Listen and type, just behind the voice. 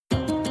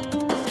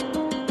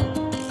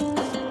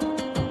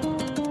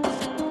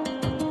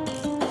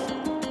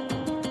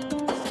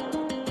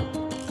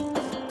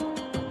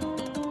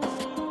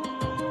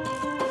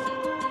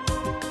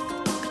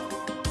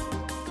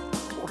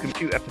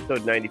to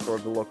episode 94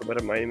 of the Local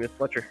Meta. My name is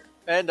Fletcher.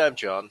 And I'm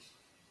John.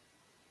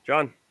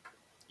 John,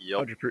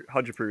 Yep.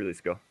 how'd your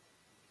pre-release go?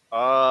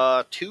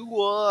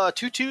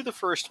 2-2 the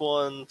first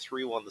one,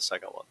 3-1 the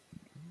second one.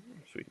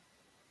 Sweet.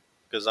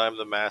 Because I'm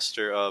the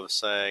master of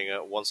saying,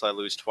 once I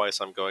lose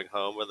twice, I'm going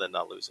home, and then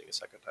not losing a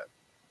second time.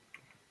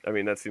 I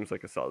mean, that seems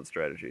like a solid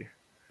strategy.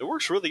 It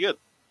works really good.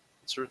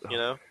 It's,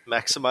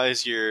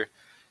 maximize your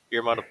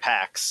amount of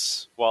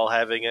packs while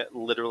having it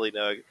literally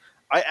no...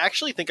 I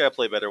actually think I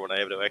play better when I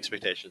have no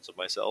expectations of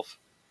myself.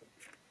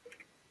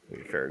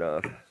 Fair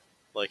enough.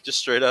 Like, just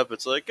straight up,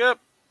 it's like, yep,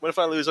 what if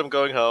I lose, I'm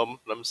going home.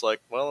 And I'm just like,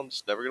 well, I'm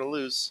just never going to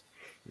lose.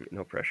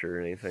 No pressure or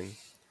anything.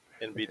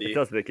 NBD. It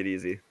does make it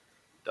easy. It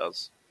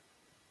does.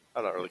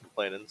 I'm not really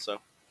complaining, so...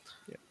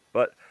 Yeah.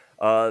 But,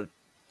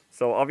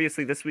 so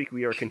obviously this week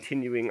we are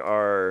continuing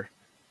our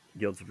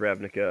Guilds of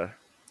Ravnica...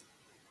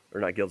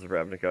 Or not Guilds of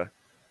Ravnica.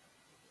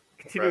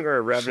 Continuing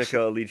our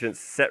Ravnica Allegiance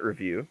set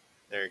review.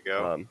 There you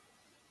go.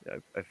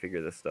 I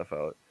figured this stuff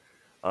out.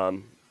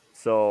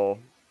 So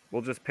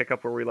we'll just pick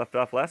up where we left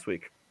off last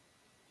week.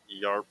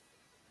 Yarp.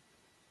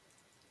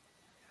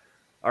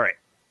 All right.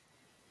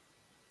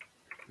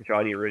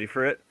 John, you ready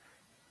for it?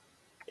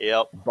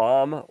 Yep.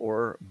 Bomb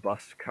or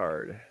bust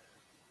card.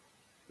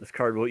 This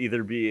card will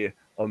either be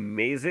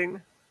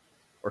amazing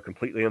or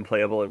completely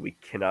unplayable, and we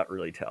cannot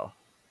really tell.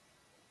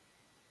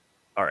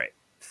 All right.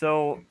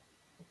 So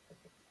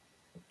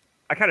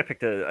I kind of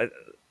picked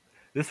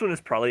this one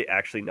is probably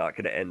actually not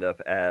going to end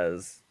up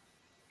as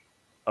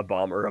a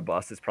bomb or a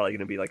bust. It's probably going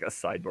to be like a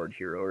sideboard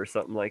hero or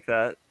something like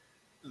that.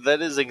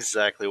 That is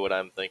exactly what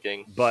I'm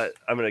thinking. But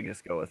I'm going to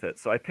just go with it.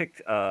 So I picked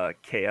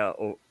Kea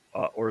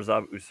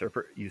Orzhov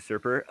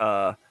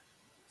Usurper.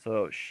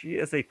 So she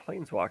is a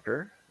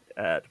planeswalker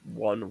at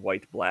 1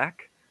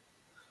 white-black.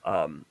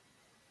 +1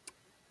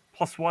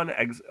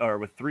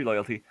 with 3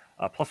 loyalty.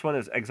 +1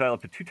 is exile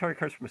up to 2 target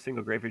cards from a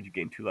single graveyard. You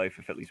gain 2 life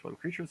if at least 1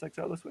 creature is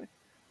exiled this way.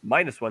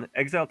 -1,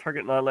 exile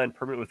target non-land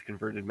permanent with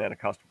converted mana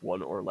cost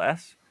 1 or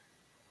less.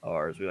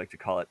 Or as we like to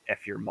call it,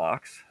 F your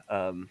Mox.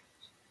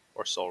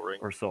 Or Soul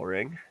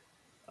Ring.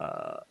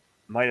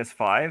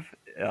 -5,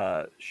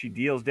 she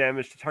deals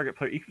damage to target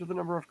player equal to the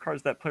number of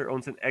cards that player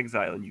owns in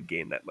exile, and you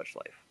gain that much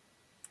life.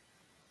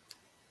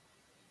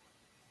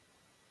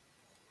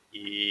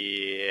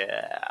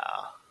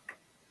 Yeah.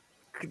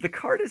 The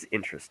card is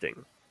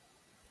interesting.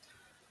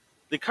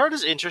 The card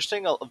is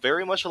interesting,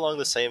 very much along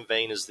the same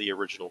vein as the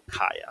original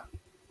Kaya.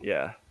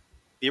 Yeah.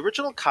 The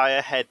original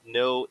Kaya had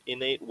no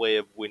innate way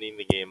of winning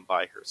the game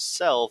by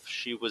herself.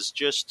 She was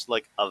just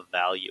like a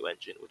value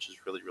engine, which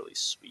is really, really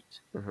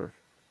sweet. Mm-hmm.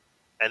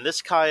 And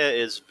this Kaya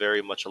is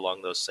very much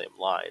along those same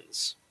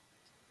lines.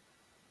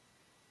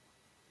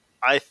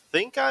 I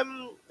think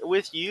I'm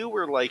with you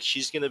where like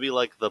she's going to be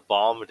like the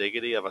bomb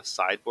diggity of a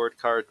sideboard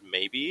card,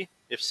 maybe,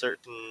 if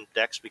certain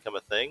decks become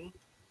a thing.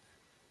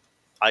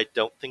 I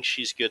don't think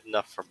she's good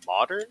enough for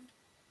Modern,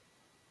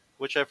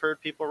 which I've heard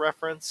people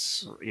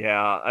reference.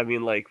 Yeah, I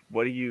mean, like,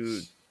 what do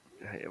you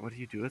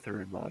do with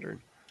her in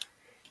Modern?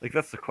 Like,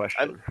 that's the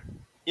question.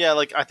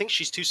 I think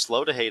she's too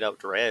slow to hate out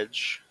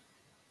Dredge.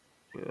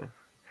 Yeah.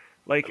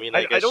 Like, I mean,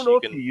 I don't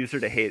know if you use her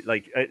to hate.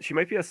 Like, she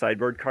might be a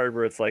sideboard card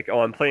where it's like, oh,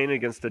 I'm playing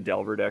against a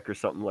Delver deck or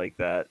something like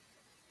that,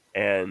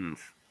 and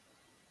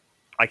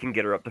I can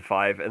get her up to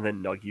 5 and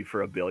then nug you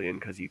for 1 billion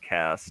because you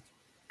cast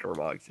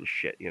Gurmogs and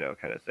shit,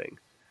 kind of thing.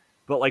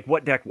 But, like,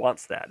 what deck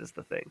wants that is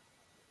the thing.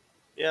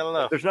 Yeah, I don't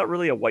know. There's not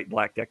really a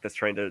white-black deck that's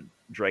trying to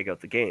drag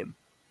out the game.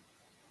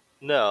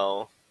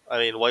 No. I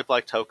mean,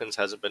 white-black tokens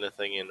hasn't been a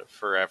thing in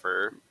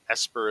forever.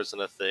 Esper isn't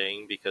a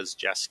thing because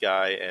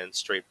Jeskai and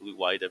straight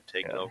blue-white have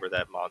taken over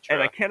that mantra.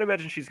 And I can't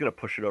imagine she's going to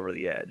push it over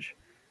the edge.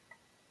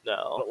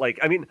 No. But, like,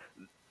 I mean,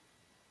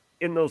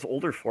 in those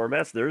older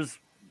formats, there's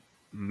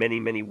many,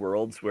 many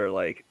worlds where,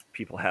 like,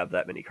 people have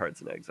that many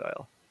cards in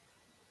exile.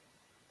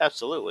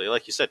 Absolutely.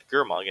 Like you said,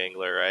 Gurmog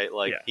Angler, right?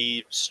 Like,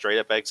 he straight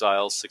up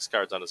exiles 6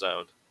 cards on his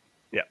own.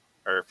 Yeah.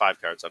 Or 5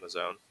 cards on his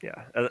own.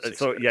 Yeah.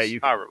 So, yeah, you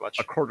however much.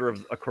 A quarter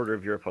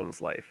of your opponent's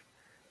life.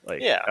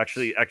 Like, yeah.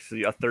 Actually,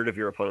 a third of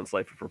your opponent's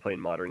life if we're playing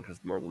Modern, because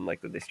more than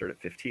likely they start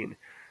at 15.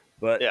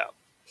 But yeah.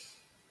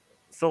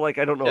 So, like,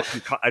 I don't know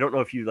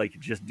if you like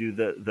just do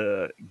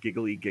the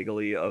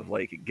giggly of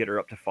like get her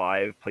up to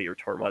 5, play your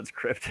Tormod's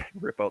Crypt,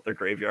 rip out their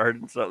graveyard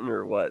and something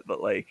or what.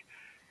 But like,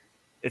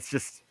 it's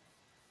just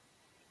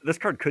this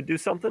card could do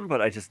something,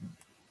 but I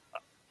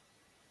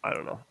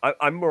don't know.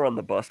 I'm more on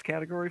the bust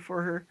category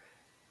for her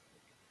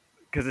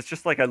because it's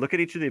just like I look at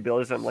each of the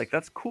abilities and I'm like,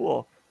 that's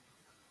cool,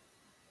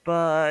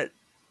 but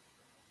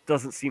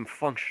doesn't seem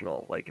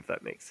functional. Like, if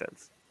that makes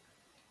sense.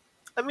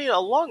 I mean,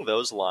 along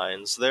those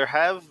lines, there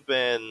have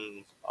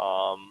been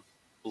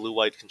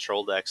blue-white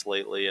control decks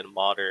lately in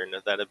Modern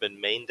that have been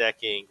main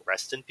decking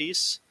Rest in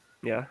Peace,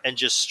 and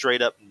just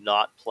straight up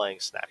not playing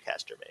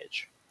Snapcaster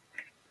Mage.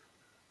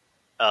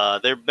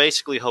 They're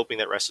basically hoping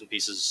that Rest in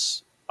Peace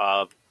is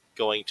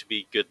going to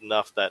be good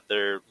enough that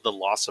the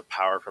loss of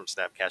power from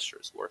Snapcaster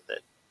is worth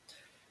it.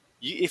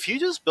 If you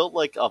just built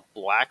like a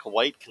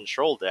black-white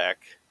control deck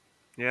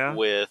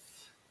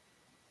with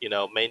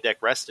main deck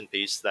rest in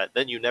peace, that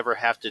then you never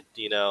have to,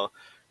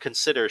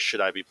 consider,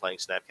 should I be playing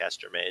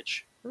Snapcaster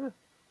Mage? Huh.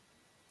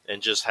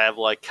 And just have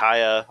like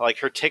Kaya, like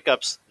her tick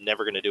up's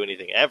never going to do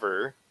anything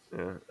ever.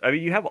 Yeah. I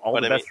mean, you have all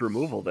But the I mean, best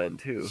removal then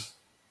too.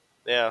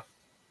 yeah,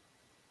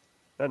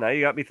 Oh, now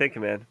you got me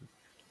thinking, man.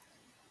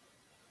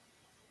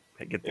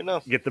 Get the you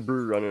know, get the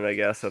brew running, I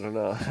guess. I don't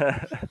know,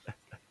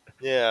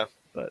 yeah,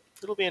 but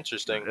it'll be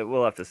interesting.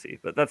 we'll have to see.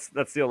 But that's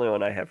the only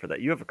one I have for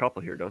that. You have a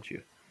couple here, don't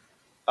you?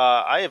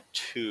 I have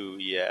two,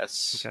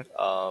 yes. Okay.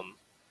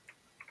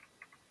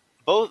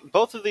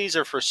 Both of these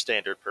are for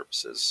standard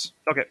purposes.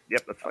 Okay.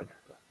 Yep, that's fine.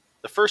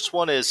 The first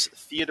one is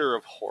Theater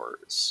of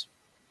Horrors.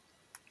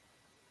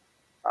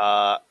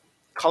 Uh,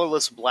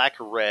 colorless black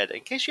red.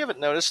 In case you haven't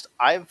noticed,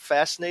 I'm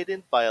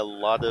fascinated by a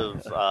lot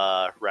of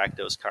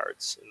Rakdos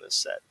cards in this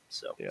set.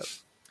 So,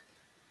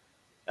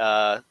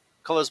 Yep.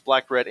 colorless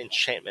black red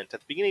enchantment. At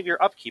the beginning of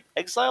your upkeep,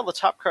 exile the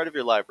top card of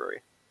your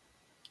library.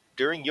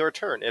 During your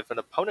turn, if an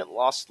opponent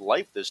lost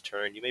life this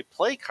turn, you may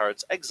play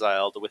cards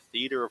exiled with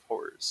Theater of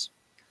Horrors.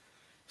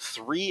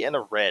 3 and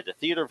a red.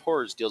 Theater of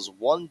Horrors deals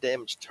 1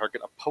 damage to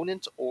target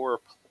opponent or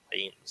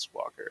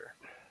planeswalker.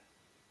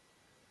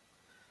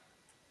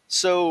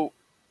 So,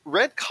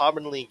 red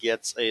commonly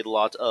gets a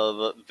lot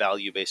of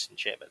value-based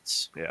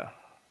enchantments. Yeah.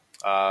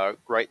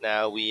 Right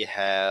now we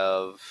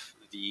have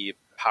the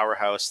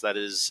powerhouse that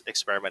is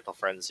Experimental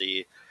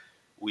Frenzy.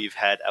 We've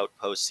had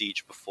Outpost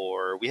Siege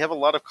before. We have a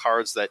lot of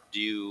cards that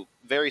do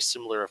very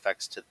similar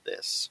effects to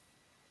this.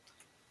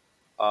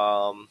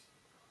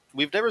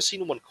 We've never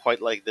seen one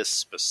quite like this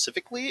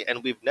specifically,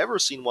 and we've never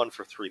seen one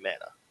for 3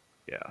 mana.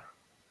 Yeah.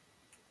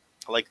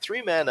 Like,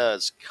 3 mana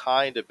is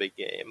kind of big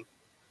game.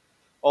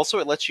 Also,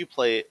 it lets you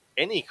play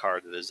any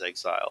card that is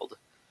exiled.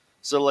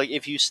 So, like,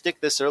 if you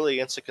stick this early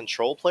against a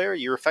control player,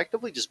 you're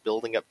effectively just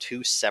building up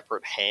 2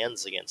 separate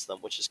hands against them,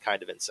 which is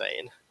kind of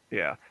insane.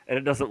 Yeah, and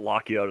it doesn't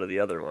lock you out of the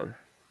other one.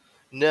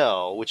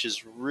 No, which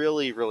is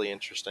really, really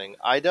interesting.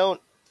 I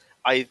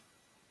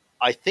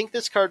think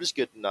this card is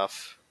good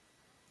enough.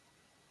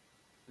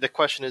 The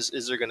question is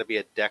there going to be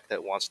a deck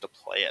that wants to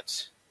play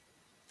it?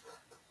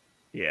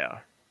 Yeah.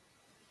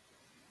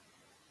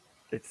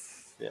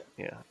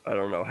 Yeah. I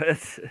don't know.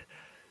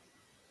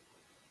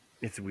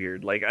 It's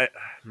weird. Like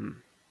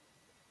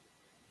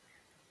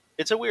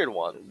It's a weird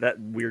one. that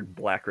weird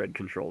black red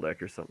control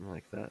deck or something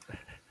like that.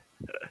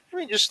 I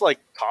mean, just like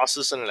toss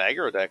this in an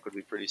aggro deck would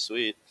be pretty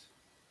sweet,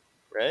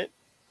 right?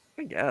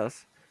 I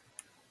guess.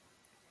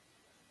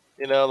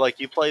 Like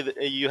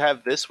you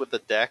have this with the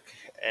deck,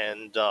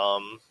 and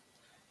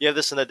you have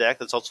this in a deck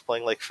that's also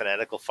playing like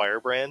Fanatical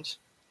Firebrand.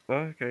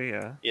 Okay,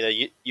 yeah.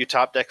 You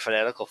top deck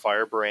Fanatical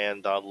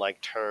Firebrand on like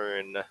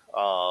turn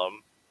 12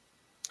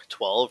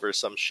 or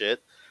some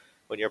shit.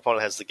 When your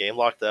opponent has the game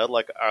locked out,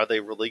 like, are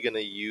they really going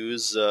to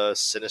use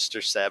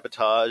Sinister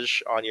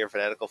Sabotage on your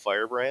Fanatical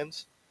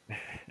Firebrand?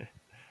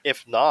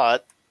 If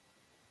not,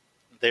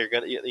 they're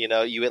gonna,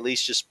 you at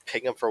least just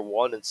ping them for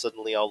 1, and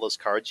suddenly all those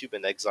cards you've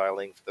been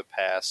exiling for the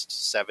past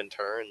 7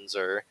 turns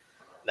are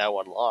now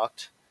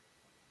unlocked.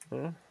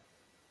 Huh?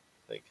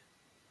 Like,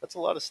 that's a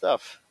lot of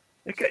stuff.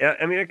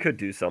 I mean, it could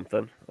do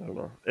something. I don't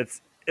know.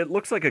 It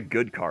looks like a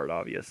good card,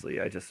 obviously.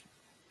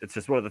 It's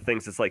just one of the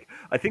things. It's like,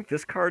 I think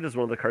this card is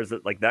one of the cards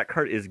that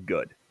card is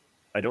good.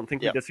 I don't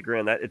think we Yep. disagree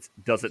on that.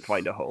 Does it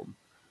find a home?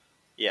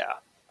 Yeah.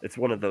 It's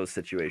one of those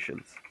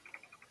situations.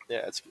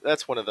 Yeah,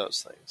 that's one of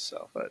those things.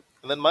 So, But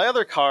and then my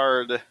other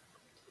card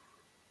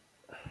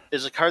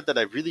is a card that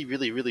I really,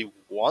 really, really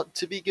want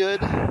to be good,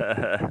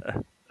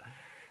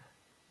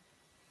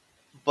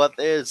 but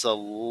there's a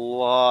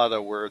lot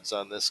of words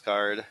on this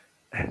card.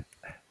 The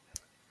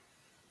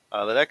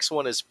next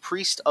one is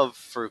Priest of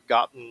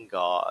Forgotten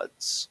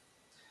Gods.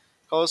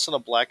 Colorless on a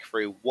black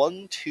for a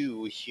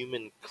 1/2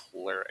 human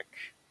cleric.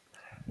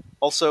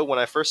 Also, when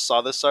I first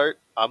saw this art,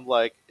 I'm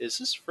like, is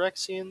this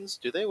Phyrexians?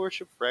 Do they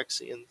worship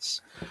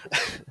Phyrexians?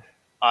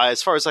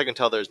 As far as I can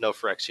tell, there's no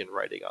Phyrexian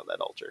writing on that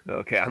altar.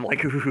 okay, I'm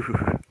like,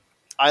 ooh.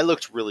 I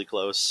looked really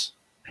close.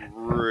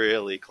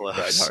 Really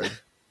close. Tried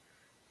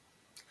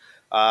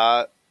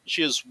hard.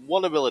 She has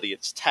one ability.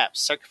 It's tap.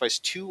 Sacrifice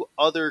 2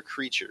 other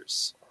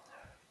creatures.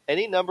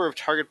 Any number of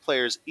target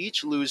players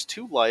each lose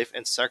 2 life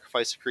and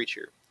sacrifice a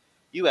creature.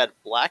 You add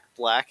black,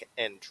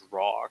 and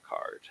draw a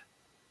card.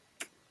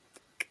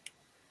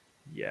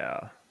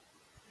 Yeah.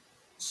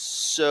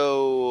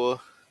 So,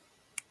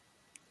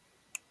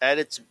 at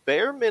its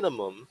bare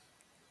minimum,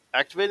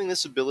 activating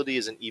this ability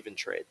is an even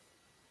trade.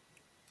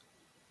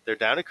 They're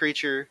down a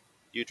creature,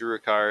 you drew a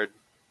card,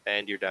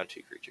 and you're down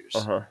 2 creatures.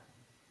 Uh-huh.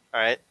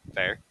 Alright,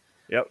 fair.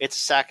 Yep. It's a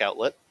sack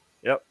outlet.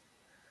 Yep.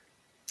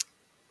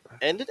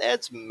 And it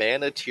adds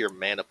mana to your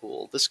mana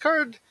pool. This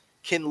card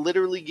can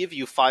literally give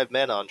you 5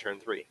 mana on turn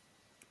 3.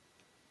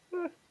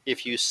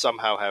 If you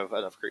somehow have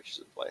enough creatures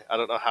in play. I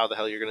don't know how the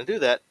hell you're going to do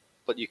that,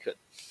 but you could.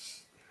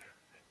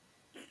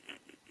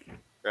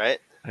 Right?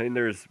 I mean,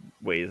 there's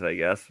ways, I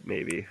guess.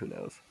 Maybe. Who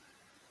knows?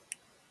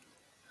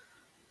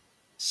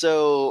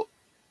 So,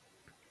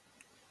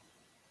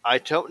 I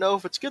don't know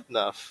if it's good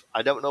enough.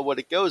 I don't know what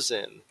it goes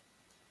in.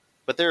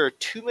 but there are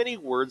too many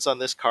words on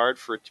this card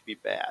for it to be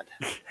bad.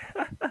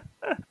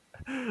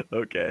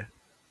 Okay.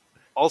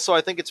 Also,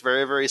 I think it's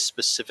very, very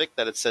specific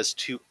that it says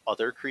 2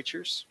 other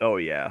creatures. Oh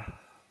yeah.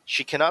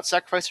 She cannot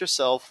sacrifice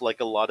herself like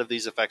a lot of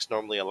these effects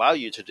normally allow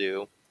you to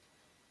do.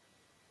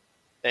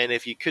 And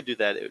if you could do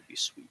that, it would be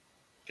sweet.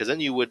 Because then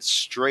you would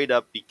straight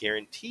up be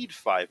guaranteed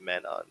 5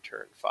 mana on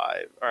turn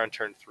 5, or on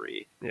turn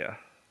 3. Yeah.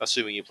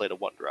 Assuming you played a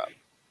 1-drop.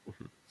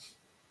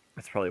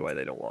 That's probably why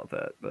they don't want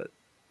that, but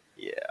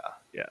Yeah.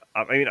 yeah.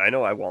 I mean, I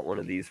know I want one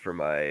of these for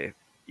my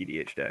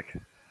EDH deck.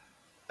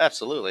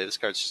 Absolutely. This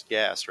card's just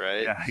gas,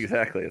 right? Yeah,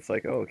 exactly. It's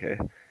like, oh, okay.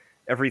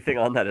 Everything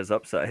on that is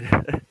upside.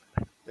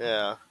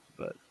 Yeah.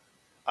 But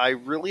I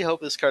really hope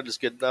this card is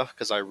good enough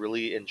because I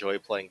really enjoy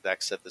playing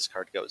decks that this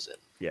card goes in.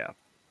 yeah.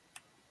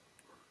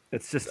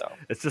 It's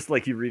just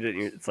like you read it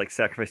and it's like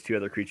sacrifice 2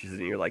 other creatures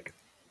and you're like,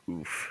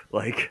 oof.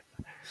 Like,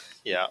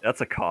 Yeah. that's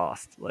a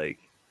cost. Like,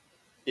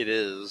 It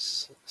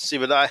is. See,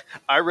 but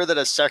I read that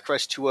as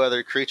sacrifice 2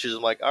 other creatures.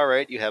 I'm like, all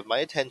right, you have my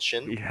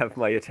attention. you have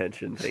my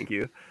attention. Thank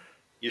you.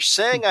 You're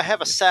saying I have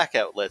a sack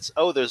outlets.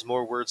 Oh, there's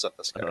more words on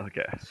this card.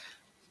 Okay.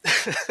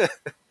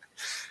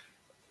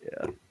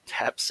 Yeah.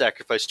 Tap,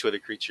 sacrifice 2 other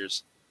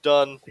creatures.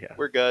 Done. Yeah.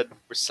 We're good.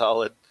 We're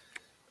solid.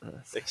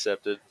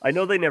 Accepted. I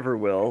know they never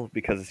will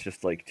because it's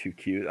just like too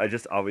cute. I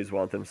just always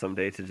want them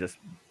someday to just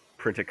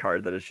print a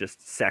card that is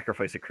just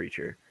sacrifice a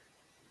creature.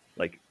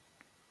 Like,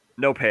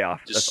 no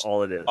payoff. Just that's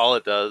all it is. All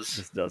it does.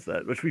 Just does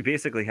that. Which we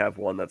basically have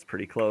one that's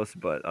pretty close,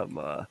 but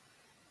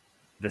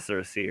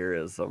Viscera Seer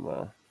is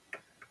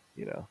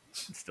you know,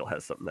 it still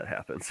has something that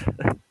happens.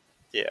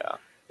 Yeah.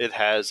 It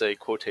has a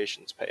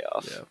quotations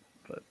payoff. Yeah,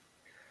 but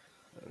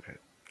okay.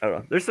 I don't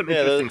know. There's some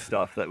interesting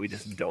stuff that we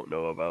just don't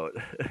know about.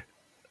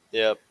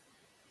 Yep.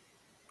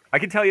 I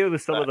can tell you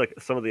with some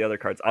of the other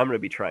cards, I'm gonna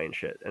be trying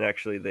shit. And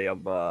actually, they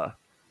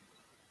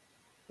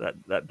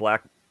that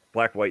black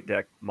white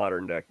deck,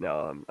 modern deck.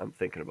 Now I'm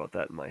thinking about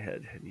that in my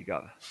head, and you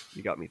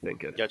got me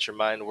thinking. Got your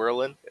mind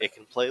whirling. It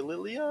can play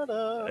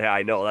Liliana. Yeah,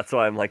 I know. That's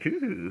why I'm like,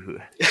 ooh.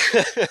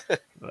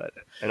 But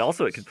and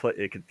also it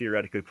could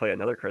theoretically play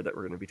another card that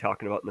we're going to be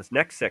talking about in this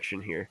next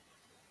section here.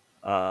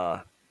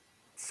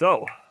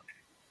 So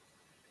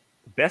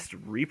best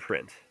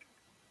reprint.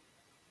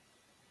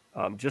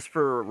 Just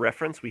for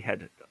reference, we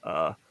had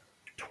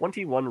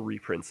 21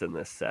 reprints in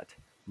this set.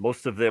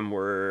 Most of them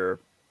were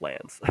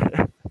lands.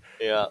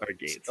 Yeah. Or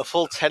gates. A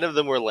full 10 of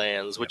them were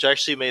lands, which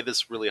actually made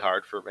this really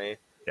hard for me.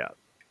 Yeah.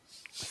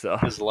 So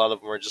because a lot of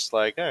them were just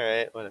like, all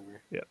right,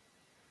 whatever. Yeah.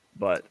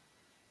 But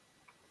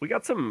we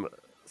got some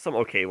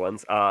okay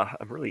ones. I'm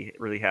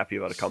really happy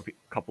about a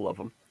couple of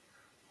them.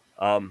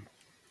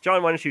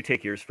 John, why don't you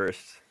take yours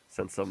first,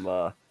 since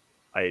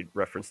I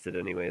referenced it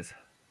anyways.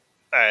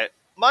 All right.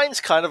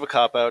 Mine's kind of a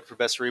cop-out for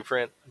best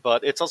reprint,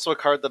 but it's also a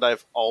card that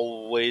I've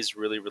always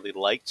really, really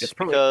liked. It's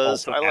probably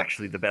because also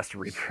actually the best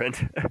reprint.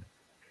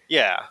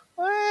 Yeah.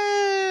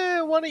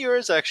 One of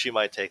yours actually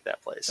might take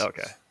that place.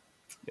 Okay.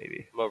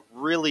 Maybe. I'm a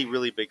really,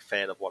 really big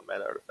fan of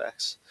 1-mana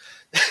artifacts.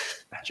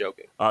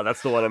 Joking.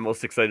 That's the one I'm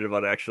most excited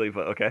about, actually,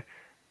 but okay. I'm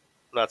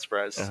not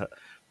surprised.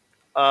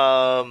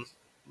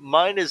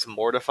 Mine is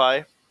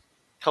Mortify.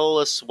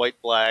 Colorless,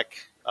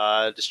 white-black.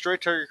 Destroy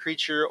target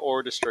creature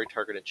or destroy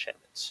target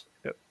enchantment.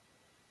 Yep.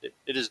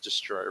 It is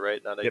destroy,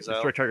 right? Not yep, exile?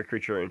 Destroy target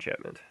creature or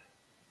enchantment.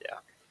 Yeah.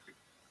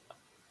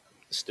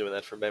 Just doing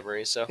that from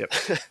memory, so. Yep.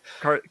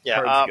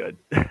 Yeah, card's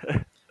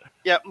good.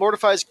 Yeah,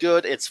 Mortify's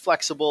good. It's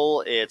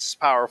flexible. It's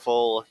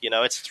powerful. You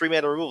know, it's a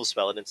 3-mana removal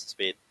spell at instant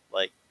speed.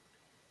 Like,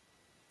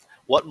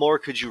 what more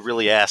could you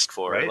really ask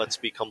for? Right? Let's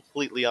be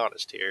completely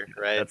honest here,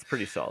 right? That's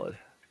pretty solid.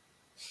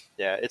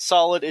 Yeah, it's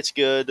solid. It's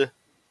good.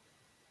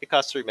 It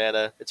costs 3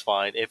 mana. It's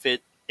fine.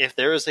 If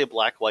there is a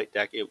black-white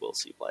deck, it will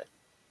see play.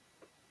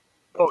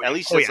 Oh, At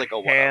least it's like a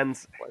one.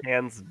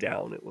 Hands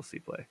down, it will see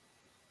play.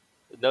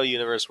 No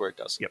universe where it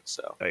doesn't. Yep.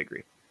 So I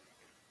agree.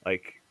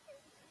 Like,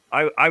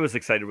 I was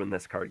excited when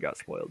this card got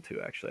spoiled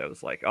too. Actually, I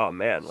was like, oh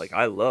man, like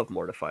I love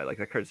Mortify. Like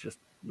that card's just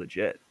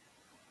legit.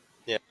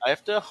 yeah, I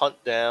have to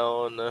hunt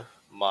down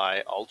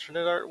my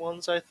alternate art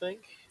ones, I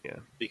think. Yeah.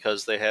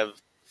 Because they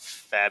have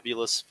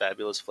fabulous,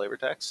 fabulous flavor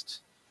text.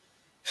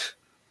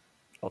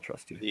 I'll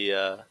trust you.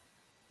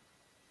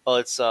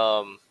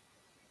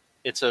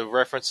 It's a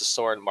reference to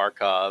Soren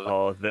Markov.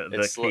 Oh,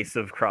 the case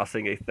of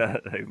crossing a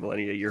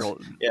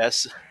millennia-year-old.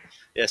 Yes.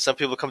 Yeah, some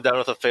people come down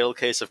with a fatal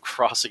case of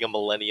crossing a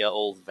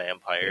millennia-old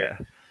vampire.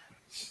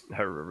 Yeah,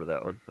 I remember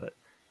that one. But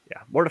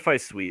yeah,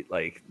 Mortify's sweet.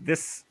 Like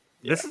this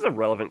is a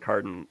relevant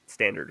card in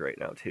Standard right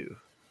now too.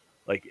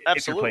 Like Absolutely.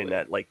 if you're playing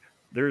that, like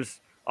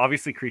there's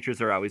obviously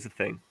creatures are always a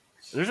thing.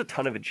 There's a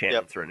ton of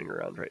enchantments running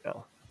around right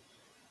now.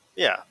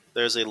 Yeah,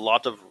 there's a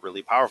lot of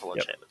really powerful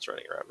enchantments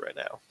running around right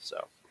now.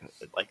 So,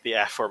 like the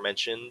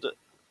aforementioned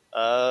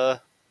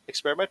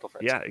experimental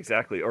friends. Yeah,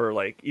 exactly. Or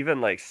like even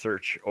like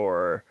search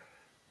or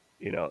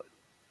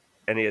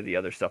any of the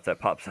other stuff that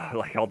pops out,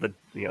 like all the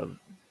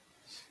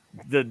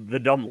the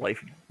dumb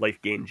life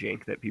gain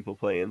jank that people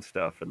play and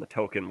stuff, and the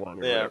token one.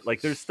 Or whatever.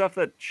 Like there's stuff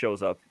that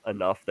shows up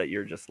enough that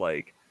you're just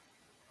like,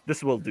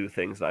 this will do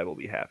things. I will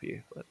be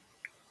happy. But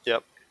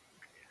yep.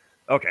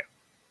 Okay.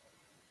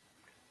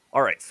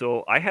 All right.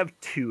 So I have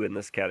two in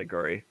this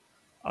category.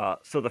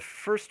 So the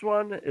first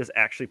one is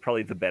actually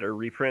probably the better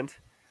reprint,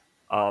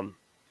 and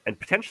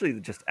potentially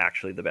just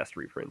actually the best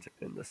reprint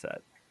in the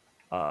set.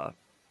 Uh,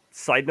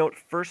 Side note: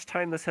 first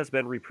time this has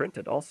been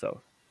reprinted.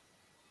 Also,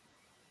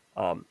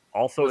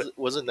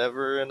 Was it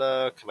never in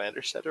a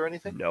commander set or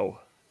anything? no.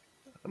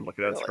 I'm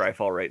looking at Really?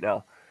 Scryfall right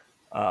now.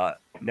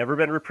 Never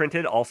been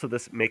reprinted. Also,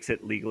 this makes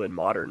it legal in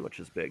modern, which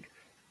is big.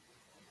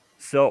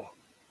 So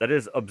that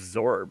is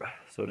absorb.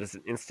 So it is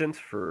an instant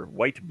for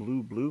white,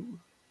 blue, blue.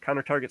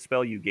 Counter target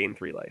spell, you gain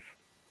 3 life.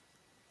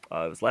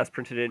 It was last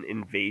printed in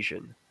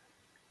Invasion.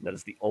 That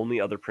is the only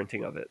other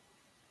printing of it.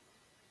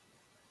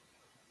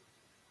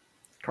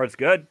 Card's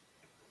good.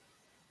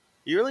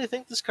 You really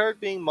think this card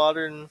being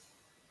modern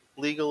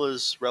legal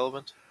is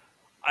relevant?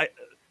 I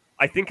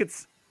I think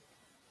it's.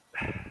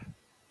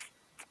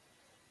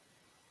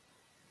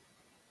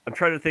 I'm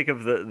trying to think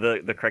of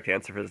the correct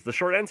answer for this. The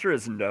short answer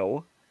is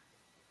no,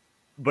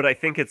 but I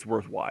think it's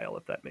worthwhile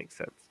if that makes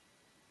sense.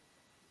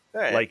 All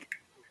right. Like,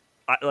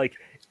 like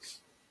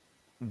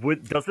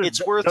would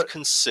It's worth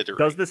considering.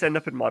 does this end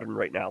up in modern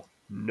right now?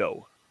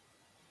 No.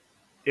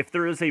 If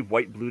there is a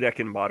white blue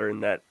deck in modern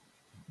that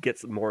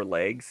gets more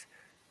legs,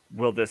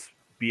 will this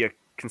be a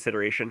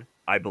consideration?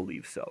 I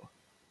believe so.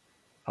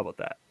 How about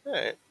that? All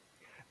right.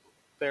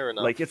 Fair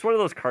enough. Like, it's one of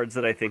those cards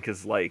that I think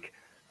is like,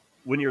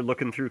 when you're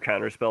looking through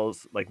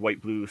counterspells, like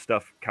white blue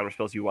stuff,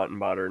 counterspells you want in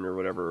modern or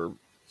whatever,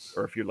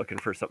 or if you're looking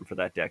for something for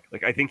that deck,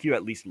 like I think you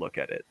at least look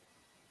at it.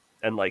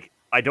 And like,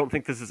 I don't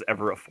think this is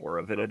ever a 4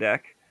 of in a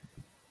deck.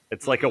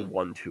 It's like a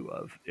 1-2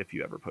 of if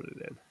you ever put it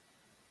in.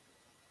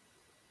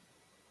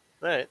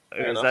 All right.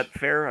 Fair Is enough. that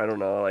fair? I don't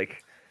know.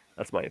 Like,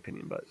 that's my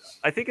opinion, but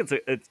I think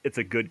it's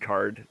a good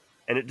card,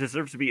 and it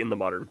deserves to be in the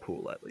modern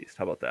pool at least.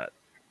 How about that?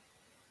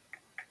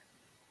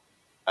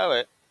 All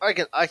right.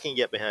 I can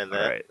get behind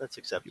that. All right. That's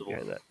acceptable.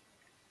 Behind that.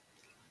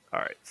 All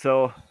right.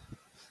 So,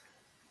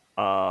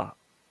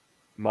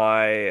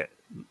 my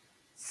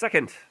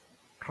second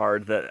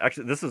card that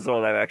actually this is the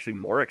one I'm actually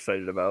more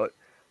excited about.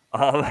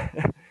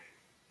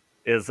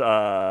 Is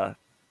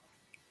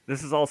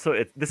this is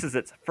also this is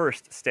its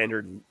first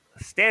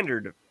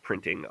standard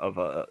printing of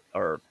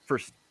or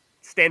first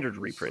standard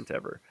reprint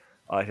ever.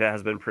 It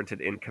has been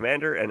printed in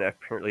Commander, and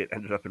apparently it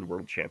ended up in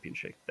World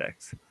Championship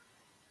decks.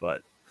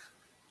 But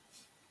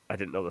I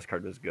didn't know this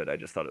card was good. I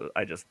just thought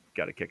I just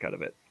got a kick out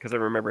of it because I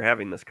remember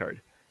having this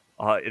card.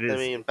 It is. I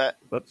mean,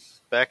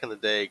 back in the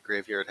day,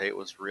 Graveyard Hate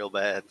was real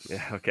bad.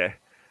 Yeah. Okay.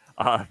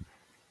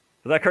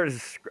 That card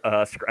is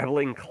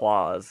Scrabbling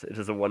Claws. It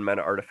is a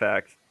 1-mana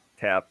artifact.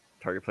 Tap.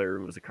 Target player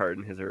removes a card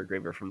in his or her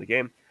graveyard from the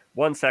game.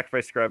 1,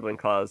 sacrifice Scrabbling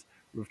Claws.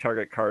 Remove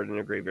target card in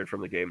a graveyard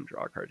from the game.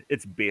 Draw a card.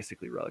 It's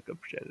basically Relic of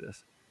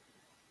Progenitus.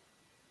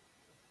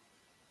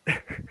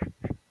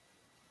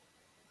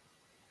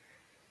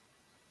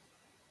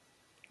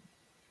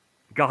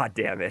 God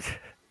damn it.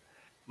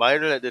 My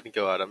internet didn't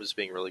go out. I'm just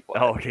being really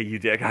quiet. Oh, okay, you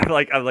dick. I'm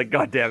like,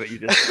 God damn it, you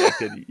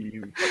disconnected.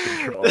 You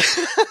fucking troll.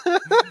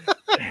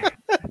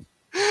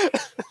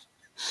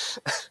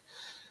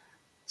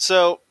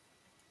 So,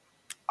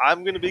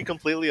 I'm going to be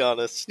completely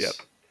honest. Yep.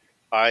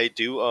 I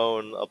do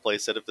own a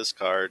playset of this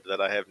card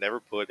that I have never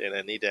put in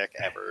any deck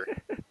ever,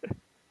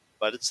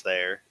 but it's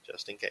there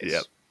just in case.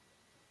 Yep.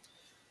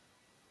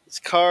 This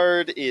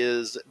card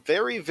is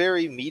very,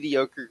 very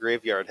mediocre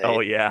Graveyard Hate. Oh,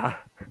 yeah.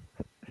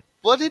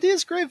 But it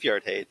is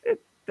Graveyard Hate.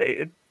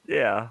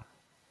 Yeah.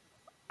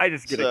 I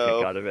just get a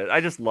kick out of it.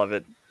 I just love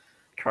it.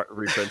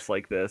 Reprints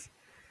like this.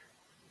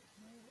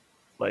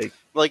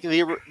 Like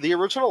the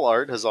original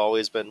art has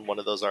always been one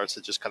of those arts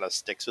that just kind of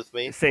sticks with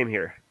me. Same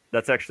here.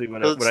 That's actually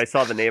when I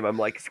saw the name, I'm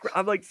like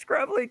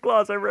Scrabbling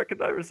Claws. I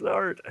recognize the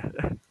art.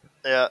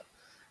 Yeah,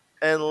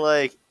 and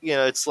like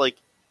it's like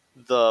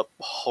the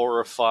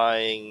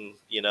horrifying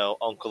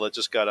uncle that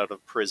just got out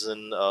of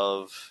prison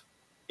of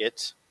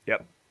It.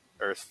 Yep.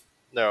 Or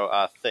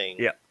Thing.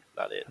 Yep.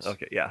 Not It.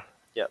 Okay. Yeah.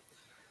 Yep.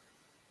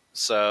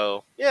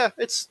 So yeah,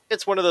 it's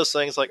one of those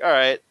things. Like, all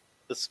right,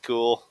 this is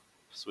cool,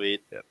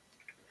 sweet. Yep.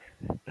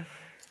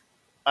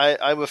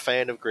 I'm a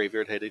fan of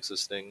Graveyard Hate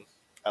existing.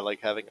 I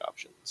like having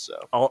options. So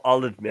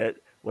I'll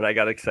admit, when I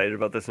got excited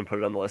about this and put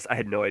it on the list, I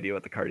had no idea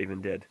what the card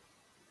even did.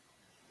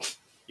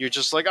 You're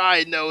just like,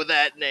 I know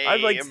that name.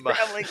 I'm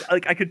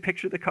like I could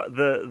picture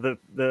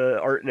the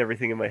art and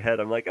everything in my head.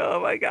 I'm like, oh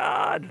my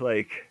god,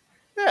 like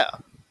yeah.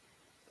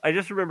 I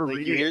just remember like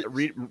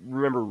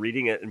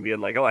reading it and being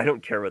like, oh, I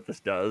don't care what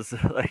this does.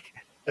 Like,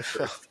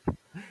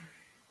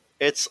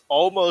 it's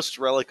almost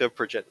Relic of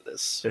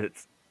Progenitus.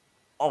 It's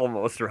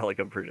almost Relic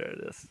of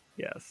Progenitus.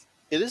 Yes.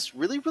 It is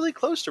really, really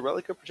close to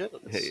Relic of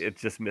Progenitus.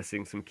 It's just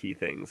missing some key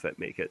things that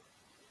make it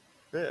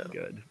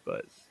good,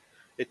 but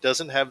it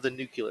doesn't have the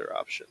nuclear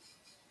option.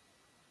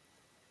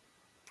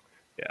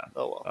 Yeah.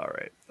 Oh well. All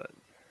right. But...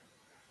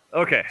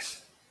 Okay.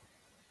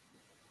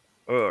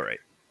 All right.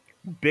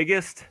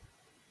 Biggest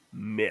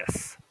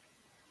miss.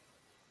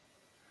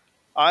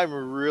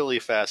 I'm really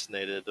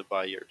fascinated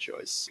by your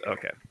choice. So.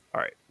 Okay. All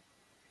right.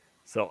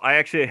 So I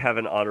actually have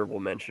an honorable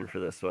mention for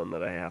this one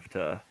that I have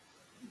to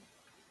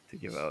to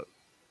give out.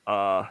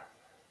 Uh,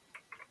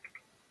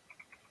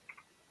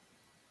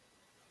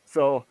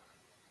 so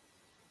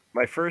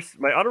my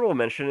honorable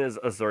mention is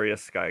Azoria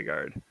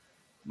Skyguard.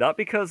 Not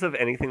because of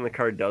anything the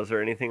card does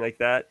or anything like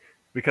that,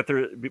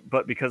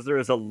 but because there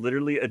is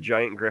literally a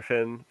giant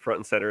griffin front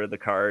and center of the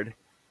card,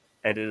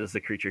 and it is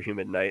a creature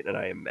human knight, and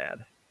I am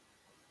mad.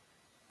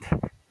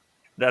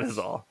 That is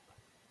all.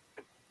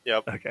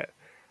 Yep, Okay.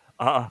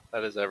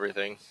 that is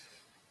everything.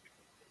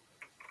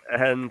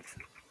 And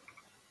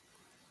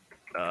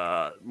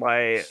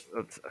my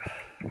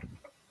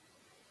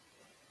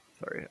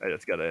sorry, I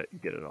just gotta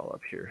get it all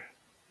up here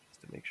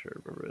just to make sure I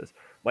remember this.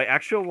 My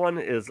actual one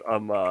is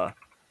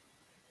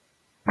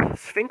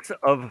Sphinx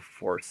of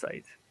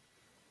Foresight.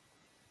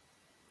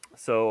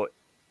 So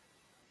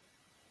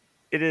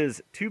it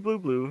is 2 blue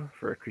blue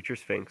for a creature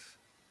Sphinx.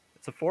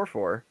 It's a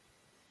 4/4.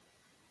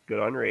 Good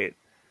on rate.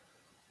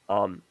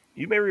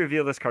 You may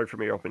reveal this card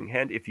from your opening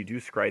hand. If you do,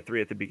 scry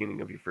 3 at the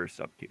beginning of your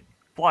first upkeep.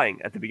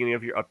 Flying at the beginning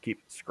of your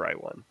upkeep, scry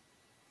 1.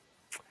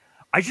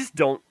 I just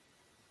don't.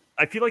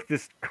 I feel like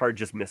this card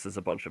just misses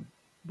a bunch of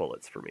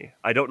bullets for me.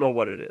 I don't know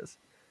what it is.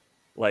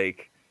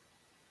 Like,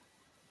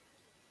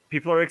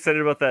 people are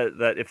excited about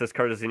that if this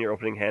card is in your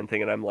opening hand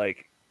thing, and I'm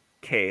like,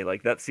 okay,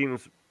 like that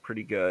seems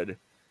pretty good.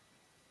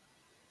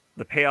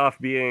 The payoff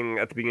being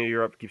at the beginning of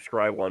your upkeep,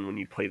 scry 1 when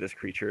you play this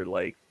creature,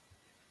 like,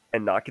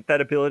 and not get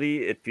that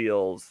ability, it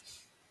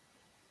feels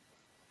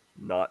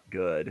not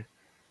good.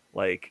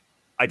 Like,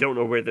 I don't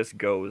know where this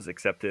goes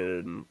except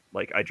in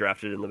like I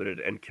drafted in limited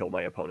and kill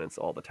my opponents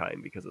all the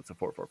time because it's a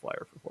 4/4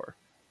 flyer for 4.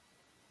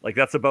 Like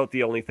that's about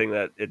the only thing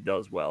that it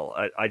does well.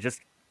 I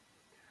just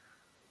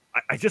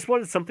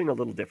wanted something a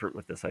little different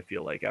with this. I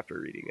feel like after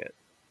reading it.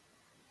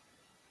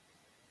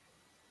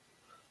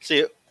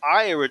 See,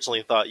 I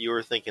originally thought you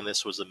were thinking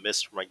this was a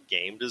miss from a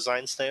game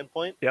design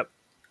standpoint. Yep.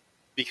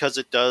 Because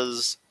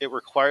it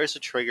requires a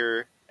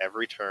trigger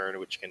every turn,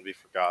 which can be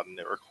forgotten.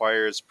 It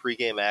requires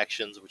pre-game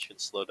actions, which can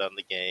slow down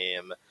the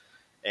game,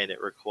 and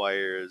it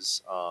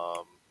requires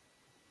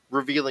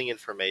revealing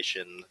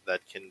information that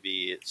can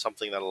be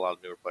something that a lot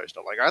of newer players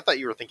don't like. I thought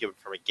you were thinking of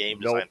it from a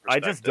game design perspective. I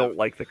just don't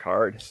like the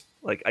card.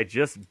 Like, I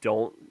just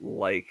don't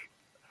like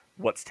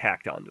what's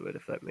tacked onto it,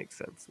 if that makes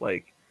sense.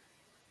 Like,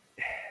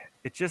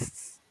 it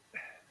just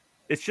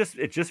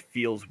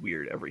feels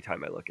weird every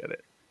time I look at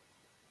it.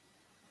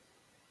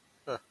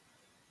 Huh.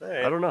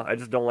 Right. I don't know. I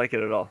just don't like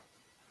it at all.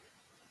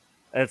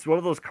 And it's one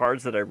of those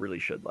cards that I really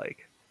should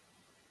like.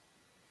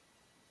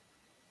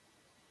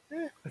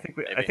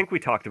 I think we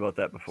talked about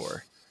that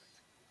before.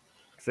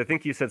 Because I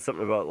think you said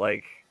something about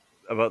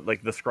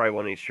the scry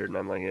 1 each turn, and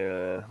I'm like,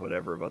 yeah,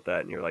 whatever about that.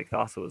 And you're like,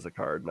 Thassa was a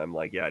card, and I'm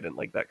like, yeah, I didn't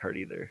like that card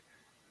either.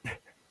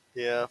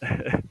 Yeah.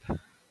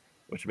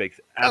 Which makes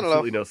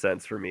absolutely no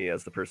sense for me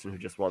as the person who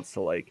just wants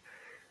to like,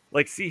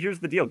 see, here's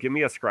the deal. Give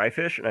me a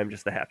scryfish, and I'm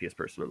just the happiest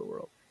person in the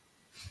world.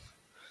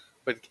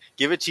 But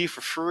give it to you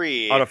for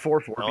free on a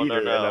 4/4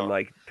 beater, no. and I'm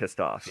like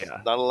pissed off.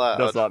 Yeah, not allowed.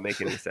 Does not make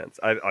any sense.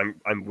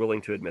 I'm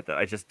willing to admit that.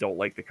 I just don't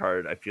like the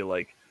card. I feel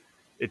like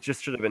it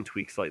just should have been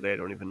tweaked slightly. I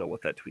don't even know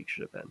what that tweak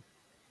should have been.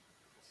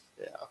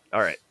 Yeah.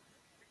 All right.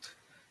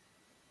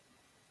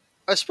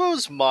 I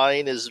suppose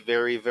mine is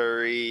very,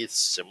 very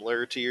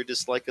similar to your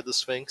dislike of the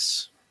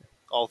Sphinx,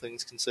 all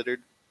things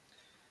considered.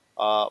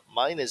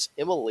 Mine is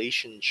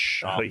Immolation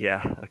Shaman. Oh,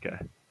 yeah. Okay.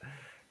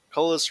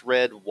 Colorless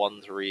red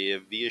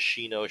 1/3,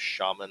 Viashino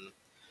Shaman.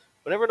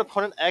 Whenever an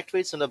opponent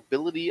activates an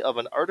ability of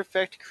an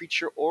artifact,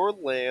 creature, or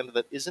land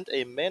that isn't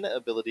a mana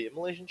ability,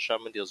 Immolation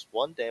Shaman deals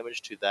 1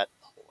 damage to that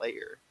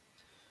player.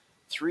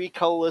 3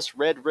 colorless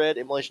red,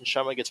 Immolation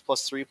Shaman gets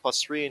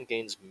 +3/+3 and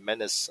gains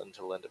Menace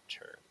until end of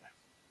turn.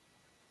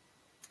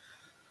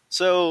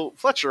 So,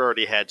 Fletcher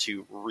already had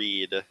to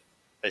read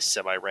a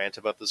semi-rant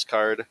about this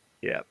card.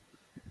 Yeah.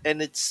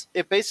 And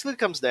it basically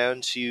comes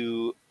down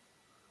to,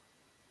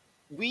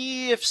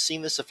 we have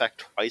seen this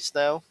effect twice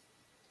now,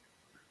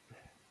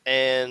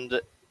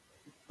 and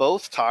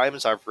both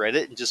times I've read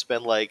it and just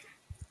been like,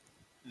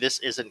 this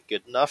isn't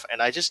good enough,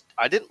 and I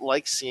didn't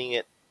like seeing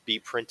it be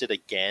printed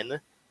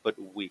again, but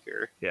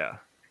weaker. Yeah.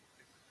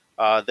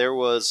 There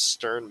was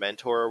Stern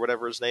Mentor, or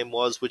whatever his name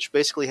was, which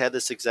basically had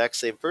this exact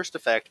same first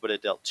effect, but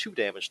it dealt 2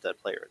 damage to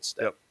that player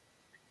instead. Yep.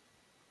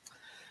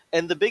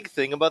 And the big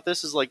thing about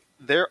this is, like,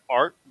 there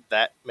aren't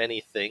that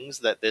many things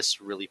that this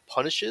really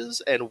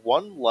punishes, and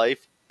 1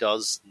 life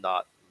does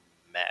not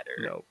matter.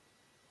 No.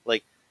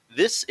 Like,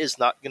 this is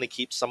not going to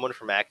keep someone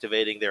from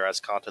activating their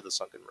Azcanta the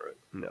Sunken Ruin.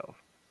 No.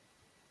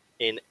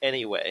 In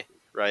any way,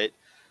 right?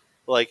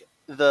 Like,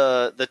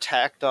 the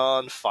tacked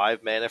on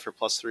 5 mana for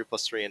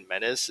 +3/+3 and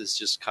Menace is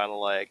just kind of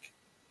like,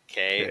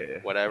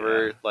 okay,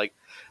 whatever. Yeah.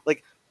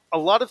 Like a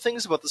lot of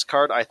things about this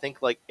card, I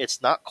think, like,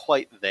 it's not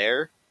quite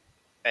there,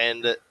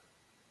 and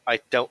I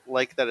don't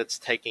like that it's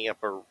taking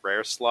up a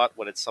rare slot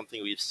when it's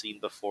something we've seen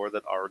before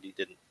that already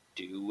didn't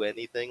do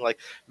anything. Like,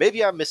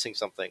 maybe I'm missing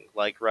something,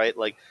 like, right?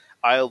 Like,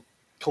 I'll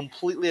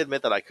completely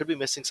admit that I could be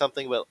missing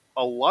something, but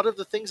a lot of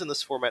the things in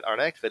this format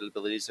aren't activated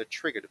abilities, they're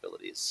triggered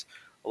abilities.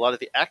 A lot of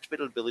the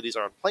activated abilities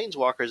are on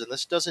planeswalkers, and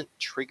this doesn't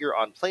trigger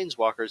on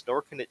planeswalkers,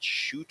 nor can it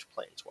shoot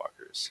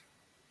planeswalkers.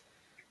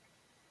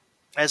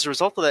 As a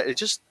result of that, it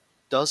just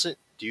doesn't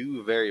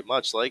do very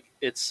much. Like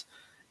it's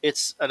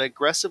an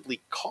aggressively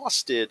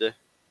costed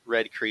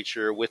red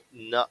creature with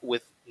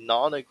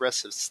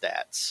non-aggressive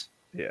stats.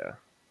 Yeah.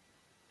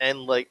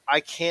 And like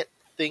I can't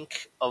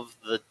think of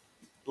the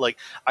like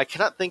I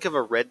cannot think of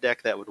a red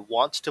deck that would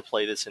want to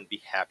play this and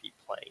be happy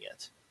playing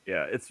it.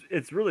 Yeah,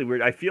 it's really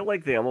weird. I feel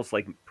like they almost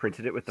like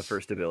printed it with the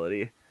first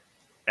ability,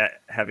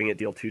 at having it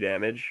deal 2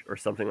 damage or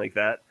something like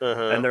that, and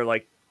Uh-huh. they're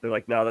like,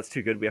 no, that's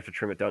too good. We have to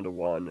trim it down to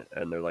 1,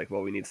 and they're like,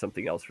 well, we need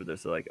something else for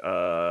this. They're like,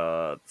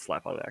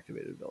 slap on an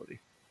activated ability.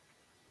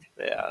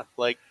 Yeah.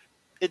 Like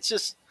it's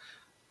just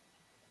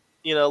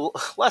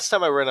last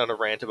time I ran on a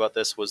rant about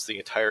this was the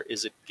entire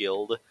Is It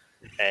guild,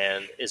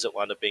 and Is It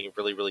wound up being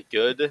really, really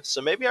good.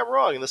 So maybe I'm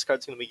wrong, and this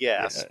card's going to be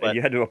gas. Yeah, and But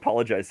you had to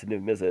apologize to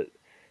Niv Mizzet.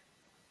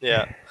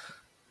 yeah,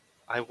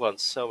 I won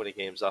so many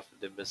games off of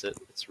Dimbisit.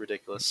 It's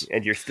ridiculous.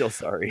 And you're still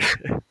sorry.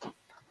 I'm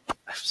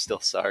still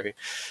sorry.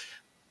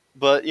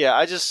 But yeah,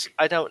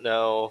 I don't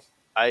know.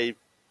 I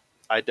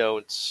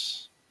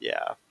don't.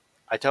 Yeah,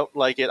 I don't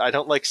like it. I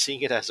don't like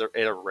seeing it as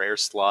in a rare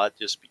slot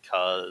just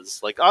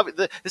because, like,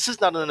 this is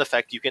not an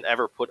effect you can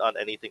ever put on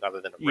anything other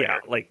than a Yeah,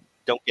 rare. like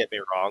Don't get me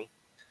wrong.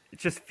 it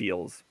just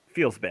feels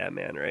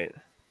Batman, right?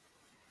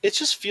 It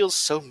just feels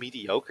so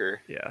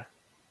mediocre. Yeah.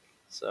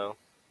 So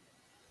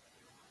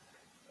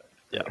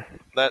yeah,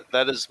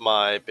 that is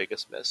my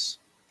biggest miss.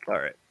 All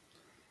right.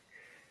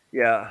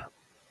 Yeah.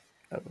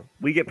 I don't know.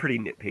 We get pretty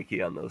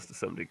nitpicky on those to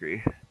some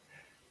degree.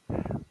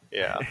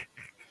 Yeah,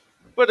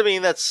 but I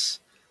mean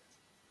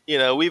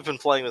we've been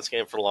playing this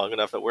game for long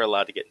enough that we're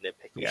allowed to get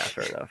nitpicky. Yeah,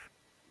 fair enough.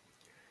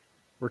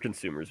 We're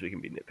consumers. We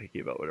can be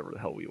nitpicky about whatever the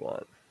hell we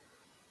want.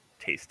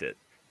 Taste it.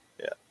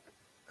 Yeah.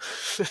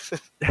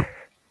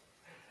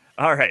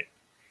 All right.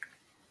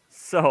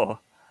 So,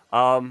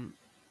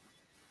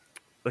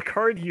 the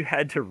card you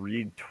had to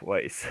read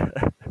twice.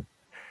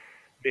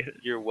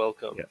 You're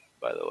welcome, Yeah.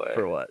 by the way.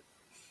 For what?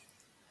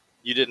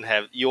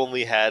 You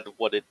only had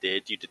what it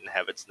did, you didn't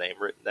have its name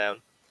written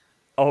down.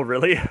 Oh,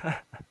 really?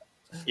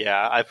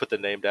 Yeah, I put the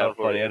name down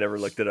for funny. you. I never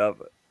looked it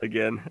up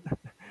again.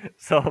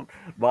 So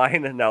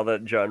mine, now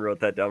that John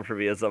wrote that down for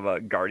me, is of a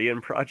Guardian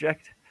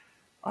project.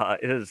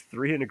 It is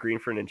 3 and a green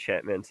for an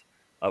enchantment.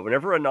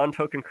 Whenever a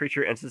non-token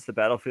creature enters the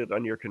battlefield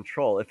under your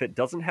control, if it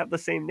doesn't have the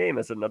same name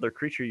as another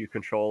creature you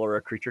control or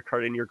a creature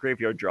card in your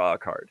graveyard, draw a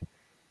card.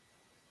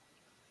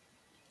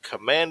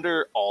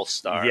 Commander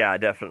All-Star. Yeah,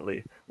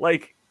 definitely.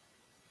 Like,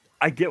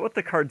 I get what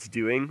the card's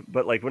doing,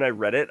 but like when I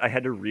read it, I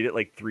had to read it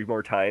like 3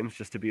 more times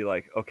just to be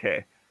like,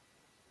 okay,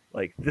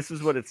 like this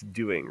is what it's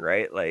doing,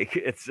 right? Like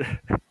it's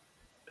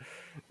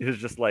it was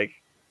just like,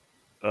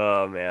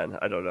 oh man,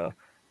 I don't know.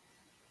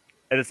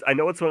 And I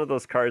know it's one of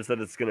those cards that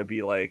it's going to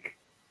be like,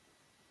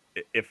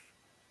 if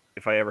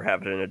I ever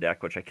have it in a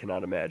deck, which I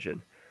cannot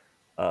imagine,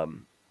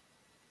 um,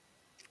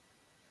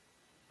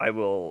 I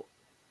will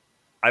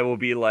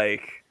be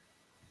like,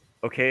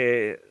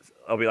 okay,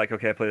 I'll be like,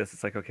 okay, I play this.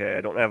 It's like, okay,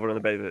 I don't have one on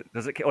the bed.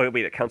 Does it? Oh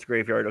wait, it counts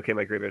graveyard. Okay,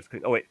 my graveyard's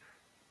clean. Oh wait,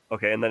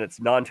 okay, and then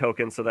it's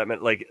non-token, so that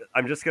meant like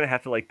I'm just gonna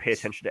have to like pay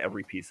attention to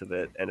every piece of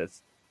it, and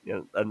it's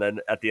and then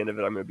at the end of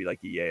it, I'm gonna be like,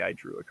 yay, I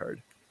drew a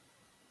card.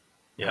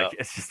 Yeah. Like,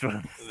 it's just one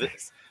of those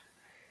things.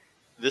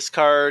 This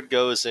card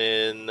goes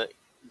in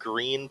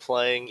green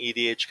playing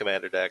EDH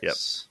Commander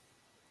decks.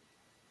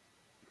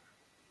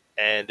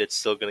 Yep. And it's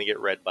still going to get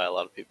read by a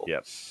lot of people.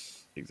 Yep,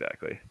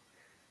 exactly.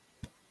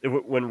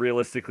 When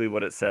realistically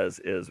what it says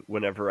is,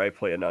 whenever I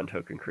play a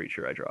non-token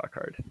creature, I draw a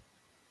card.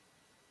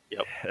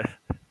 Yep.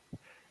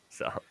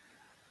 So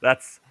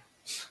that's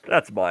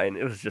mine.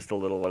 It was just a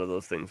little one of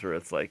those things where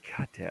it's like,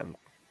 god damn.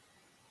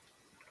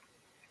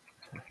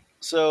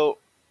 So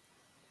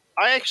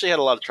I actually had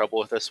a lot of trouble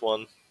with this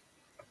one.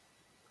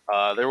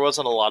 There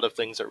wasn't a lot of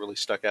things that really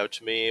stuck out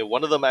to me.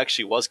 One of them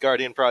actually was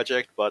Guardian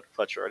Project, but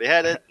Fletcher already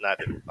had it, and I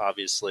didn't,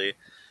 obviously.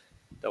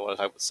 Don't want to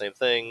talk about the same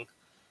thing.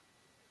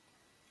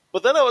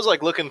 But then I was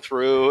like looking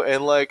through,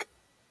 and like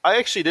I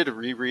actually did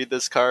reread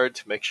this card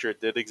to make sure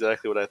it did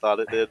exactly what I thought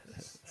it did.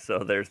 So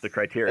there's the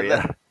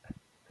criteria.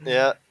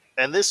 Yeah,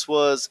 and this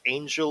was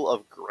Angel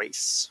of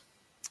Grace,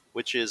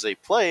 which is a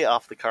play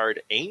off the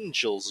card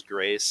Angel's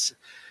Grace,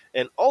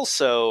 and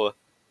also,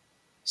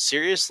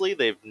 seriously,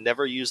 they've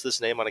never used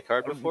this name on a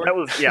card before. That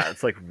was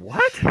it's like,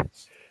 what? I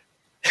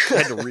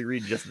had to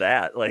reread just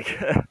that.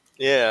 Like,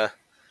 yeah.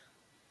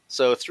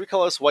 So 3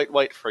 colors,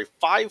 white for a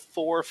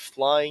 5/4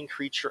 flying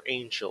creature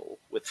angel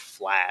with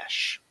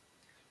flash.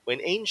 When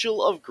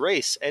Angel of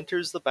Grace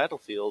enters the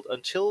battlefield,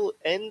 until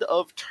end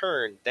of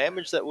turn,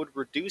 damage that would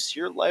reduce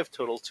your life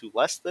total to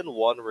less than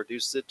 1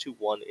 reduces it to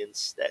 1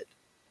 instead.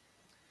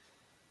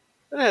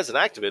 Then it has an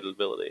activated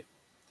ability.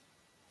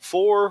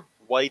 4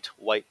 white.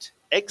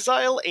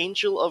 Exile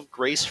Angel of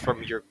Grace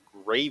from your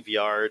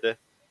graveyard.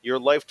 Your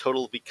life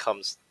total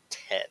becomes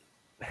 10.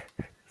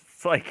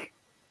 It's like,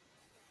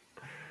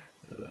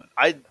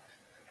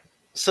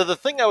 So the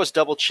thing I was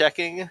double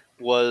checking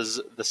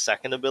was the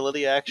second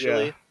ability,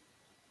 actually. Yeah.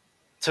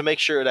 to make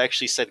sure it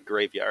actually said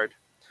graveyard.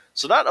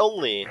 So not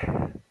only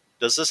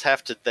does this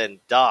have to then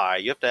die,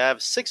 you have to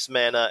have 6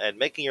 mana, and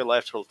making your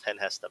life total 10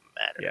 has to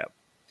matter. Yeah.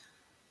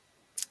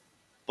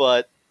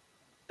 But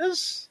it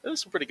was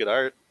some pretty good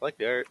art. I like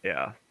the art.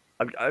 Yeah.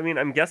 I mean,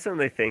 I'm guessing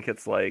they think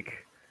it's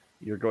like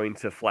you're going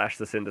to flash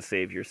this in to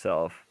save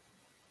yourself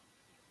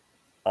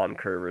on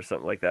curve or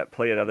something like that.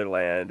 Play another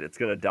land, it's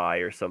going to die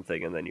or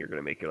something, and then you're going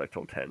to make your life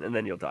total 10, and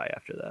then you'll die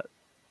after that.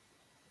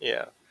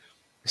 Yeah.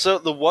 So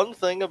the one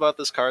thing about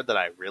this card that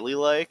I really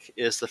like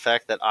is the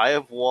fact that I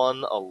have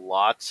won a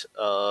lot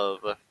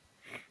of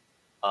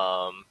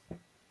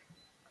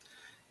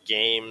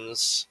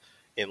games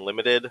in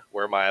Limited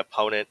where my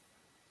opponent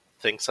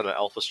thinks that an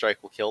Alpha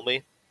Strike will kill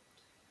me,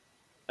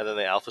 and then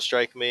they Alpha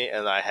Strike me,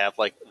 and I have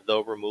like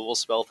the removal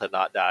spell to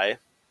not die.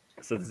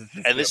 So this is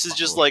just And this is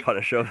just like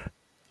punish them.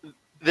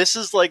 This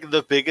is like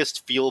the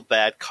biggest feel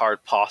bad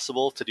card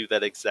possible to do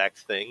that exact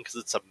thing, because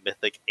it's a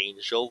mythic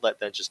angel that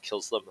then just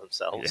kills them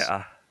themselves.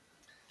 Yeah.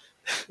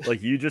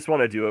 Like, you just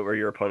want to do it where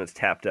your opponent's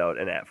tapped out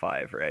and at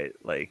 5, right?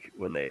 Like,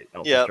 when they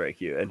Alpha Strike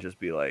you, and just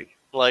be like...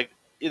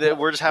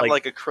 we're just having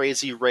like a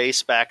crazy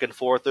race back and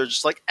forth. They're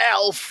just like,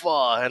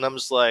 Alpha! And I'm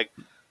just like,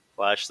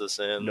 flash this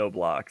in. No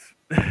blocks.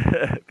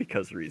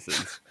 Because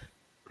reasons.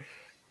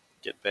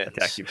 Get bent.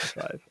 Attack you for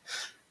 5.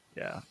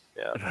 Yeah.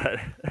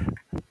 Yeah.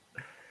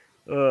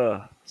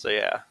 So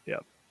yeah.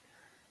 Yep.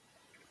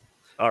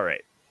 All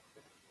right.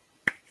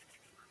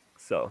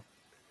 So,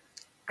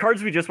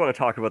 cards we just want to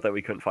talk about that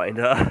we couldn't find,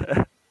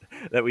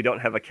 that we don't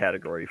have a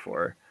category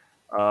for.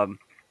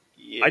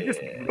 Yeah. I just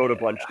wrote a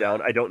bunch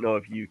down. I don't know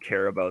if you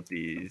care about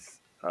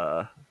these.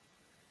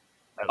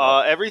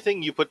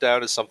 Everything you put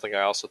down is something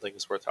I also think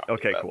is worth talking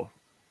about. Okay, cool.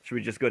 Should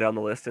we just go down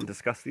the list and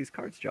discuss these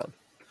cards, John?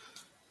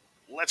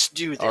 Let's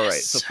do this. All right.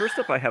 So first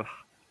up, I have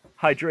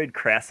Hydroid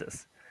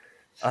Crassus.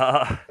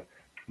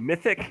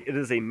 Mythic. It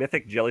is a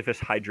mythic jellyfish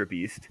Hydra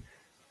beast.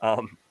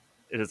 It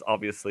is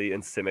obviously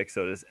in Simic,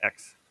 so it is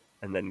X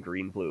and then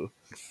green-blue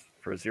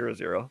for a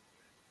 0/0.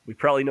 We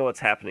probably know what's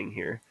happening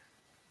here.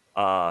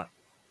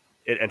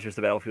 It enters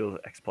the battlefield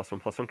with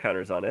X+1/+1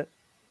 counters on it.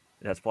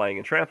 It has flying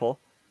and trample.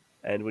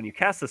 And when you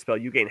cast the spell,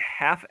 you gain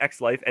half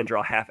X life and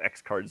draw half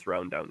X cards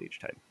round down each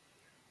time.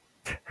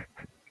 This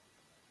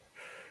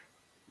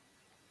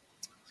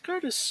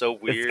card is so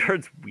weird. This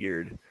card's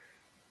weird.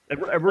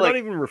 And we're not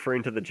even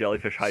referring to the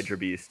jellyfish Hydra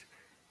beast.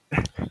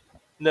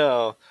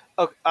 No.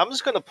 Okay, I'm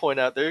just going to point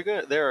out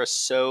there are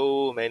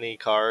so many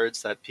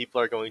cards that people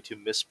are going to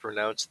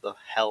mispronounce the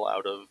hell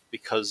out of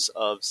because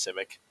of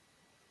Simic.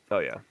 Oh,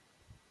 yeah.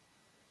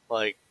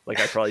 Like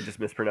I probably just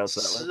mispronounced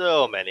that one.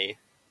 So many.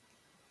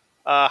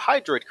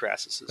 Hydroid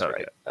Crassus is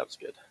right. That was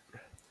good.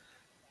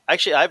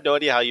 Actually, I have no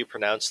idea how you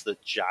pronounce the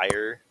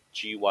Gyre.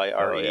 Gyre.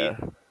 Oh, yeah.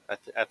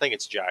 I think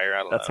it's Gyre.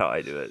 I don't know. That's how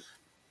I do it.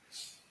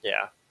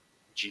 Yeah.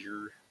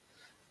 Gyre.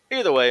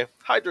 Either way,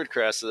 Hydroid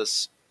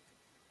Crassus,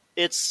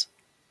 it's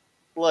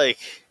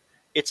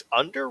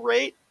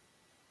underrate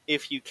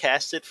if you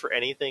cast it for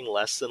anything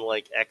less than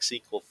like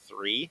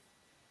X=3.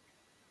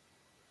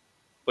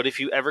 But if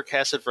you ever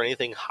cast it for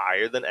anything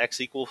higher than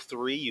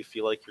X=3, you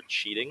feel like you're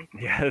cheating.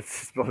 Yeah, I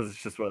suppose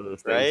it's just one of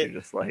those things right? you're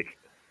just like...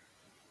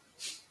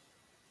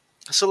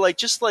 So,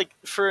 just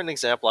for an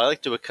example, I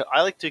like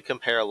to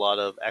compare a lot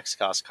of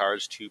X-Cost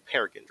cards to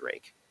Peregrine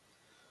Drake,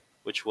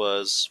 which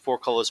was 4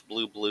 colors,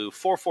 blue,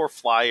 4/4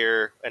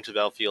 flyer, enter the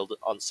battlefield,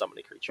 unsummon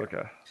a creature.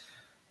 Okay.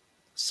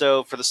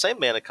 So, for the same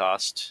mana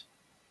cost,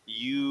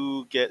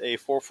 you get a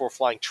 4/4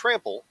 flying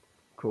trample.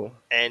 Cool.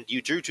 And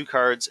you drew 2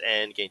 cards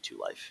and gain 2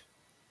 life.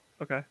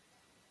 Okay.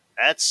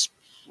 That's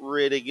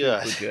pretty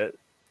good. Legit.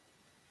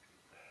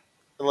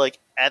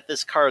 At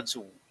this card's...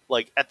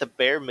 at the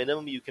bare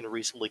minimum, you can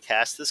reasonably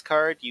cast this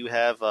card. You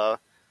have a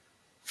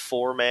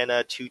 4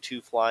 mana,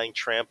 2/2 flying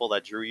trample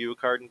that drew you a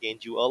card and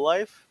gained you a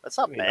life. That's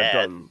not bad.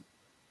 I've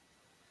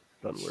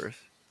done worse.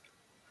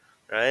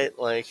 Right?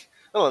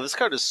 This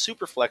card is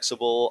super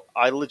flexible.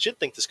 I legit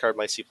think this card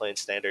might see play in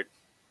Standard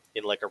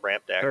in a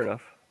ramp deck. Fair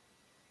enough.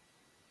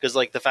 Because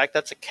the fact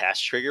that's a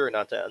cast trigger and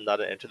not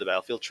an enter the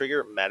battlefield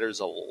trigger matters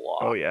a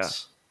lot. Oh, yeah.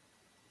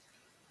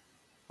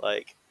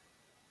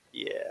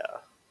 Yeah.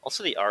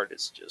 Also, the art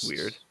is just...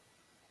 weird.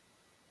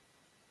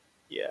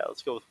 Yeah,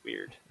 let's go with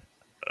weird.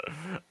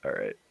 All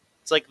right.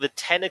 It's the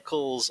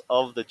tentacles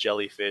of the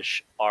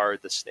jellyfish are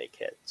the snake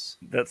heads.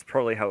 That's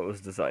probably how it was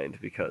designed,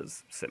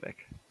 because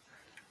Simic.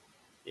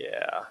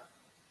 Yeah.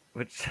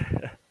 Which,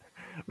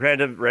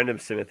 random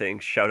Simic thing.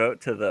 Shout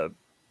out to the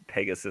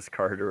Pegasus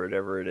card or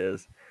whatever it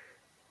is.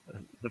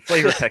 The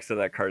flavor text of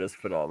that card is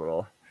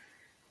phenomenal.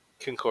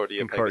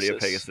 Concordia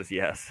Pegasus,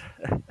 yes.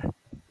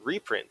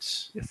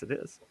 Reprints. Yes, it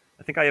is.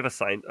 I think I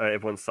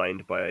have one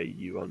signed by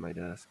you on my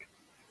desk.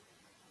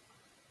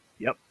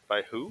 Yep.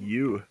 By who?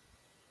 You.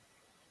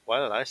 Why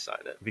didn't I sign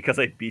it? Because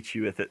I beat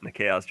you with it in the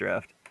Chaos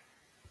Draft.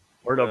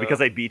 Or no, because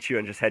I beat you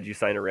and just had you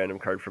sign a random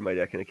card from my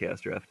deck in the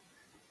Chaos Draft.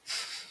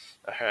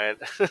 Alright.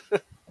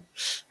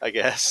 I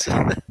guess.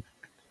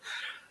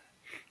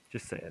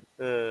 Just saying.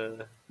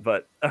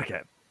 But,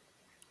 okay.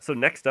 So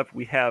next up,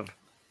 we have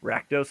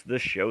Rakdos the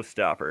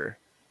Showstopper.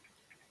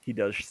 he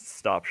does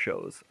stop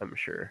shows, I'm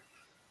sure.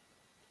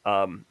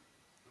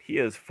 He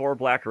is 4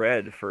 black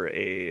red for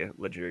a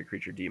legendary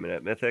creature demon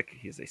at Mythic.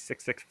 He's a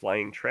 6/6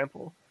 flying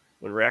trample.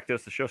 When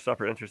Rakdos, the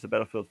showstopper, enters the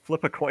battlefield,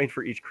 flip a coin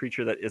for each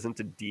creature that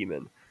isn't a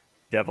demon,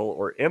 devil,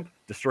 or imp.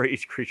 Destroy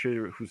each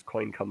creature whose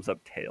coin comes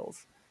up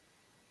tails.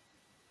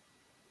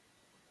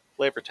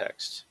 Flavor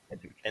text.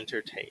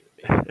 Entertain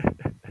me.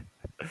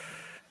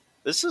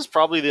 This is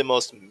probably the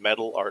most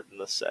metal art in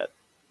the set.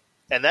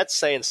 And that's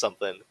saying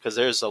something, because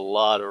there's a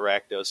lot of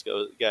Rakdos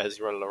guys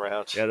running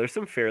around. Yeah, there's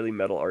some fairly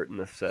metal art in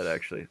this set,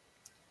 actually.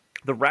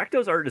 The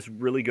Rakdos art is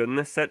really good in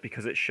this set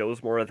because it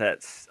shows more of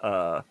that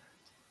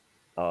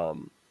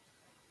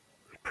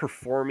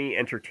performy,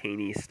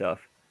 entertaining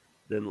stuff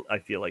than I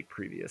feel like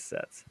previous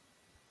sets.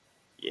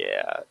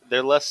 Yeah,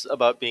 they're less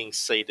about being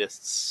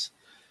sadists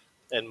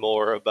and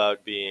more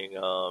about being,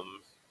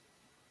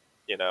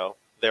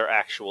 their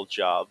actual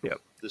job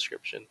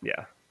description.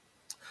 Yeah.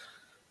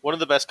 One of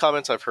the best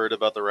comments I've heard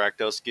about the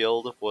Rakdos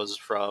Guild was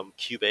from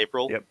Cube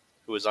April,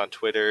 who was on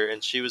Twitter,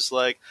 and she was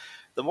like,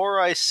 the more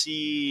I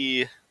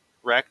see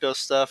Rakdos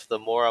stuff, the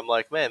more I'm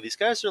like, man, these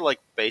guys are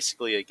like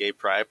basically a gay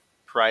pride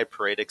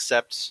parade,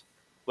 except,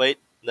 wait,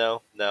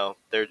 no,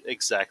 they're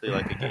exactly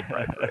like a gay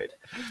pride parade.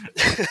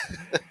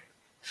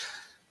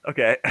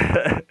 Okay.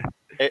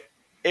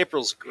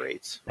 April's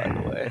great, by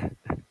the way.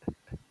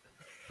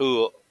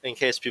 Who, in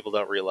case people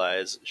don't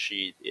realize,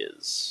 she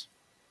is,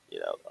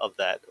 of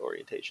that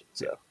orientation.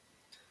 So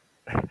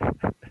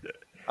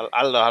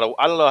I don't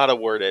know how to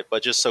word it,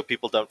 but just so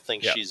people don't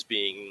think she's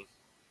being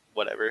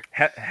whatever.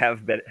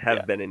 Have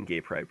been in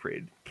gay pride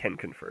parade. Can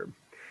confirm.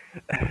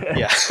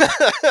 Yeah.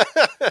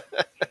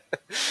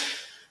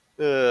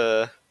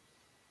 So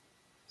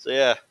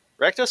yeah,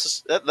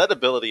 Rakdos that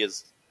ability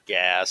is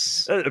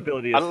gas. That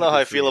ability is I don't know how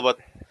I sweet. feel about.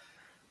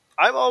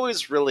 I'm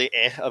always really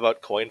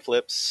about coin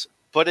flips,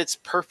 but it's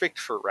perfect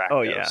for Rakdos.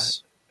 Oh yeah,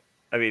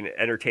 I mean,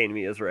 entertain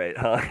me is right,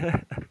 huh?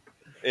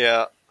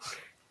 Yeah.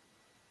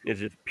 It's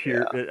just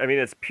pure. Yeah. I mean,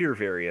 it's pure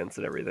variance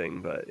and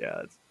everything, but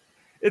yeah,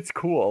 it's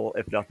cool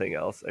if nothing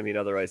else. I mean,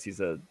 otherwise he's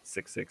a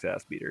 6/6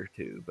 ass beater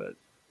too. But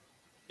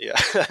yeah,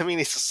 I mean,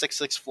 he's a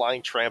 6/6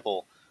 flying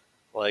trample.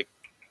 Like,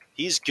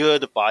 he's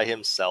good by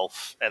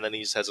himself, and then he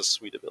has a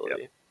sweet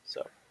ability.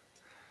 So,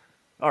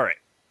 all right.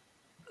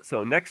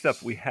 So next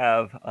up we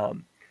have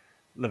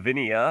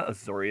Lavenia,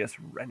 Azorius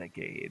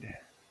Renegade.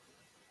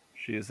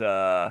 She's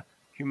a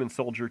human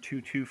soldier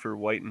 2/2 for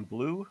white and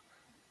blue.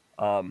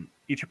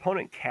 Each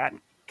opponent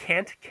can't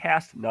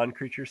cast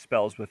non-creature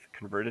spells with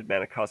converted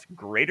mana cost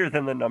greater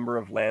than the number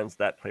of lands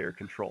that player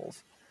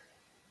controls.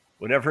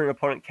 Whenever an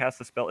opponent casts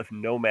a spell, if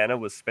no mana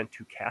was spent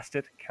to cast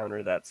it,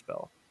 counter that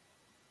spell.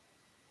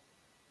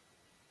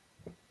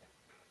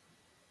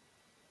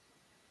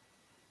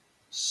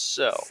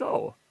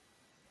 So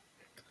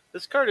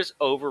this card is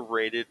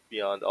overrated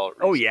beyond all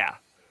reason. Oh yeah.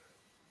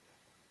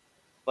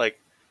 Like,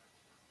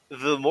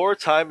 the more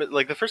time,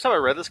 like the first time I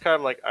read this card,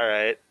 I'm like, all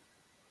right,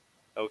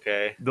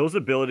 okay. Those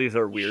abilities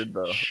are weird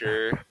though.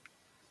 Sure.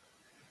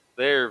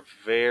 They're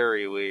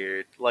very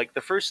weird. Like,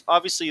 the first,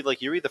 obviously,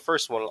 like, you read the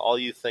first one, all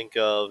you think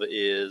of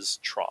is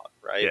Tron,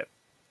 right? Yeah.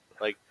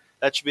 Like,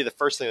 that should be the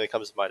first thing that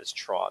comes to mind is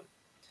Tron.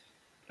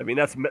 I mean,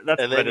 that's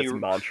Reddit's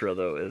mantra,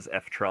 though, is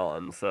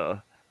F-Tron,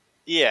 so...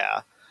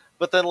 Yeah.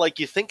 But then, like,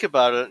 you think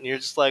about it, and you're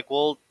just like,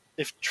 well,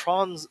 if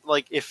Tron's,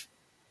 like, if...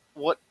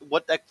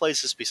 What deck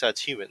plays this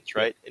besides humans,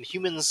 right? Yeah. And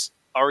humans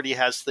already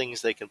has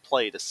things they can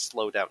play to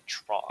slow down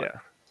Tron. Yeah.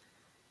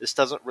 This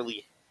doesn't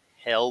really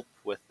help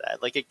with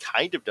that. Like, it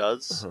kind of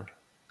does,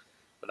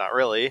 but not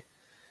really.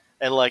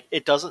 And, like,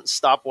 it doesn't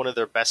stop one of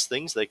their best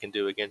things they can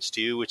do against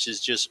you, which is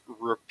just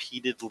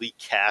repeatedly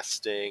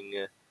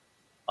casting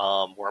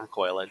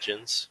Wormcoil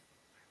engines.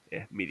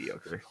 Yeah,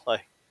 mediocre.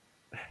 Like,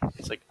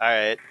 it's like, all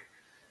right.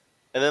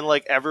 And then,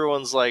 like,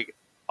 everyone's, like,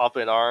 up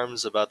in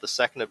arms about the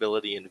second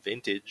ability in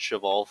Vintage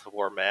of all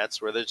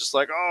formats, where they're just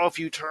like, oh, if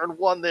you turn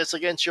 1 this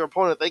against your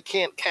opponent, they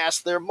can't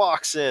cast their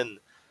Moxen.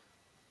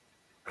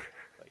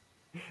 Like,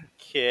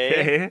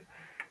 okay.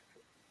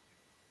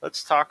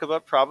 Let's talk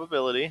about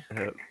probability.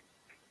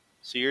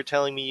 So you're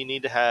telling me you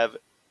need to have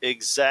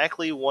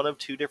exactly one of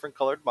 2 different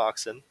colored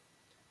Moxen,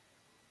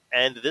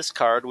 and this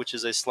card, which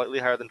is a slightly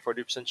higher than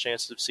 40%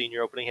 chance of seeing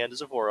your opening hand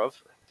as a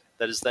Vorov,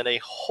 that is then a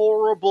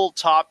horrible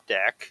top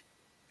deck,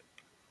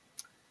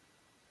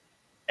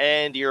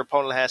 and your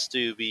opponent has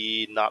to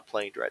be not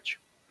playing Dredge.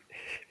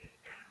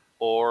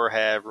 Or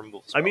have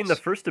removal spells. I mean, the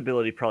first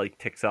ability probably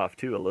ticks off,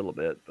 too, a little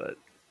bit, but...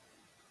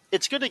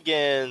 It's good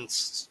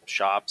against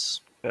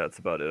shops. Yeah, that's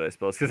about it, I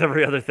suppose. Because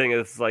every other thing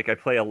is, like, I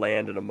play a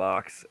land and a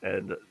Mox,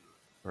 and...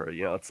 Or,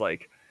 it's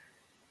like...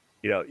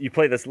 you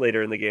play this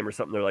later in the game or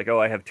something, they're like, oh,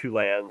 I have 2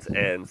 lands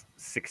and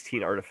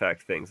 16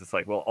 artifact things. It's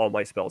like, well, all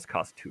my spells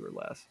cost 2 or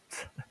less.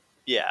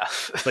 Yeah.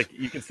 It's like,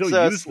 you can still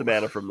use the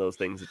mana from those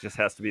things, it just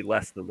has to be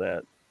less than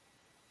that.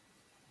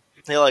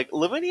 Yeah, like,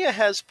 Lavinia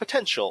has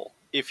potential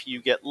if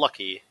you get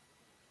lucky.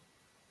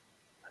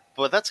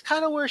 But that's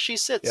kind of where she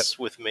sits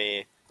with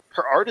me.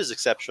 Her art is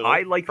exceptional.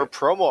 I like her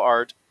promo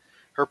art.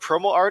 Her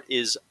promo art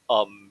is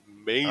amazing.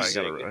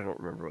 amazing. I don't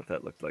remember what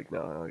that looked like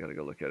now. I gotta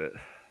go look at it.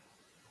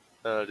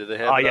 Did they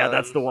Oh have it yeah,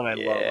 that's on? the one I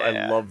love. I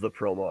Yeah, love the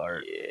promo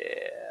art.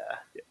 yeah,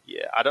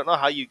 yeah. I don't know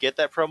how you get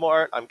that promo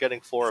art. I'm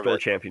getting 4 of Store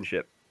it.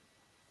 championship.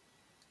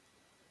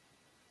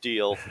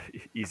 Deal.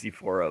 Easy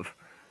 4 of.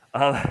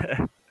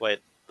 Wait,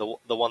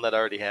 the one that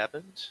already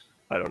happened?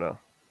 I don't know.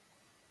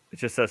 It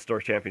just says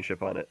store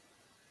championship on it.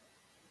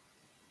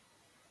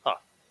 Huh.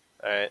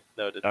 All right,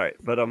 noted. All right,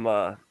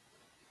 but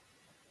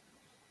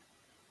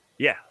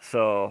yeah.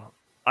 So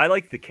I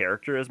like the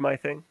character as my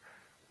thing.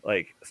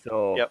 Like,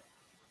 so Yep.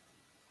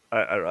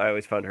 I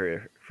always found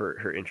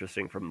her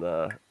interesting from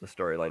the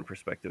storyline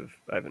perspective.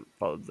 I haven't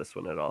followed this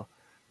one at all,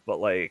 but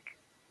like,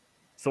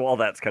 so all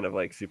that's kind of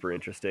like super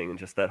interesting, and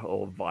just that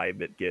whole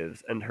vibe it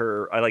gives. And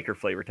I like her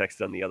flavor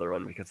text on the other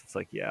one because it's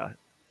like, yeah,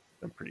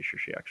 I'm pretty sure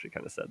she actually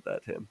kind of said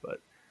that to him, but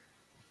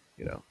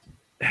you know.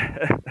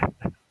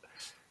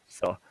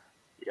 So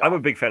I'm Yeah. a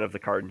big fan of the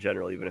card in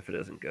general, even if it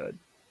isn't good.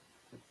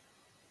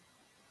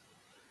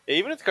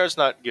 Even if the card's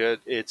not good,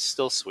 it's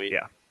still sweet.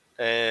 Yeah.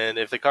 And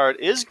if the card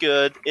is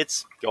good,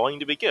 it's going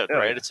to be good, Oh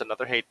right? yeah. It's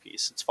another hate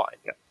piece. It's fine.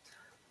 Yeah.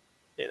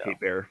 You know. Hate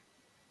bear.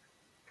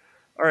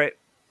 All right.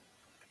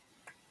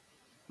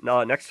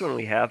 Now, next one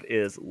we have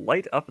is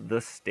Light Up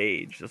the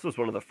Stage. This was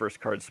one of the first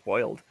cards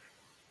spoiled.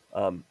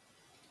 Um,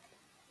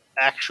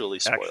 Actually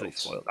actually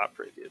spoiled, spoiled. not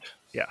previewed.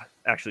 Yeah,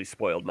 actually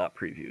spoiled, not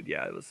previewed.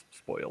 Yeah, it was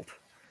spoiled.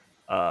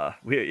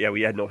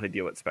 We had no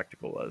idea what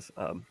Spectacle was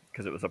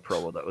because it was a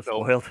promo that was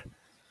Nope. spoiled.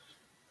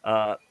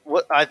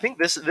 What I think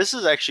this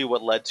is actually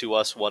what led to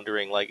us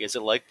wondering, like, is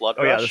it like Blood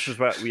Oh yeah, this Rush? is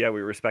what we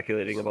were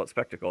speculating about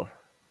Spectacle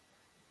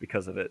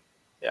because of it.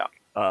 Yeah.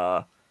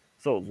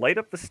 So Light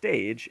Up the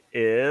Stage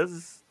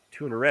is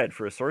 2 in a red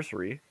for a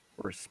sorcery,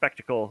 or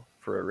Spectacle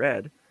for a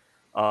red.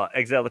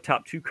 Exile the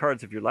top 2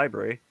 cards of your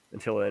library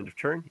until the end of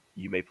turn.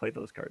 You may play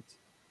those cards.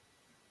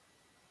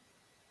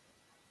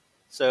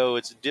 So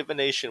it's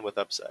divination with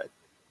upside.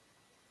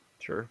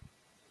 Sure.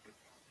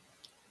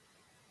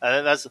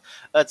 And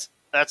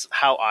that's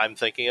how I'm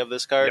thinking of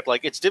this card. Yep.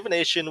 Like, it's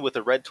divination with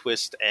a red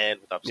twist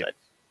and with upside.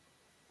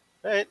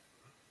 Yep. Right?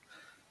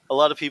 A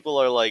lot of people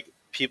are like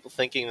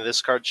thinking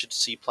this card should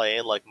see play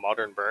in like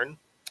Modern Burn.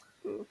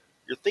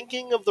 You're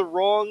thinking of the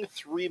wrong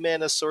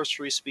 3-mana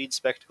sorcery speed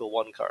spectacle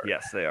 1 card.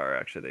 Yes, they are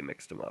actually. They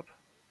mixed them up.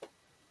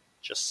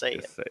 Just saying.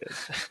 Just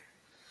saying.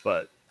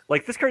 But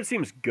like, this card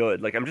seems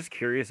good. Like, I'm just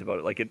curious about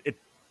it. Like, it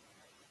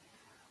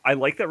I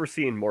like that we're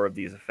seeing more of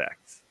these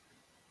effects.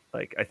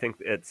 Like, I think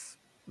it's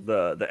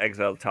the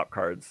exile top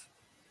cards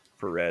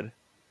for red.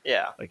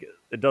 Yeah. Like,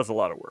 it does a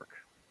lot of work.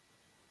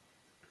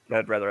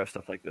 I'd rather have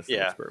stuff like this than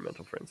Yeah.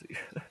 Experimental Frenzy.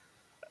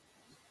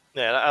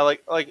 Yeah, and I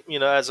like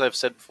as I've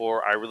said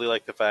before, I really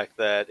like the fact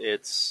that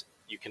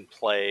you can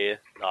play,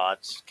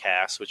 not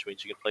cast, which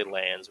means you can play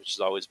lands, which has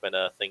always been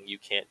a thing you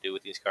can't do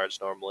with these cards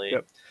normally.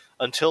 Yep.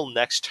 Until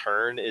next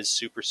turn is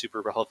super,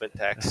 super relevant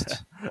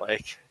text.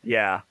 Like,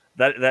 yeah,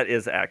 that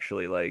is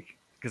actually, like,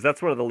 because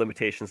that's one of the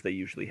limitations they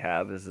usually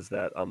have is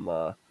that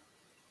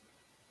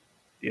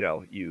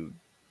you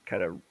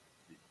kind of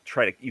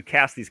you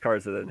cast these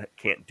cards and then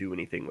can't do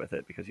anything with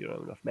it because you don't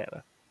have enough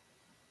mana.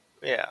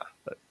 yeah,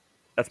 But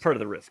that's part of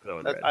the risk, though.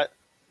 In red.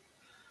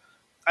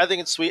 I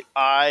think it's sweet.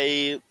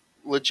 I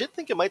legit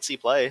think it might see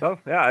play. Oh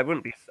yeah, I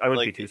wouldn't be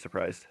too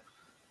surprised.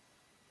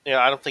 Yeah,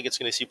 I don't think it's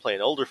going to see play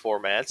in older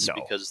formats No.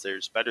 because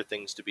there's better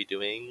things to be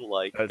doing,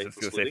 like I was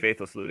just going to say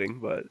Faithless Looting,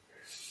 but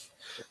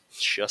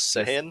just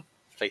saying,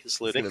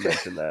 Faithless Looting. Going to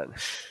mention that.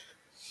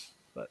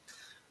 But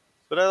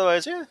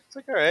otherwise, yeah, it's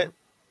like, all right,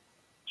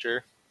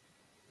 sure,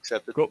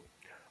 accepted. Cool.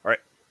 All right.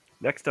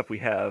 Next up, we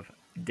have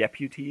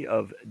Deputy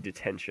of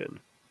Detention.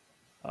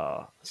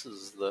 This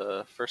is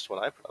the first one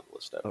I put on the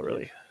list. Oh,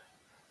 really?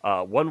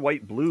 1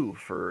 white blue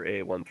for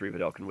a 1/3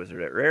 Vidalcan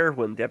Wizard at rare.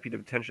 When Deputy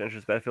of Detention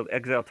enters the battlefield,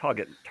 exile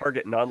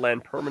target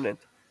non-land permanent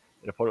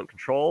an opponent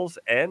controls,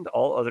 and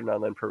all other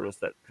non-land permanents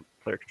that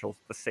player controls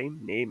the same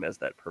name as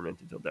that permanent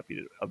until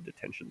Deputy of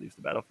Detention leaves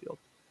the battlefield.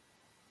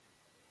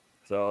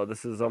 So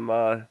this is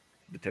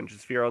Detention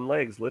Sphere on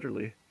legs,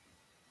 literally.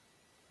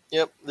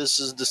 Yep, this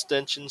is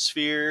Distension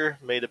Sphere,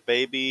 made a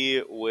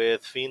baby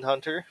with Fiend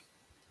Hunter.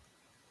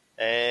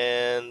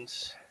 And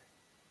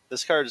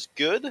this card is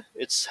good.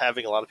 It's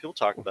having a lot of people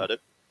talk about it.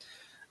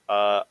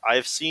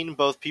 I've seen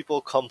both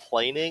people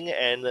complaining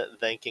and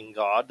thanking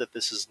God that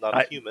this is not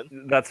a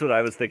human. That's what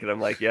I was thinking.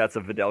 I'm like, yeah, it's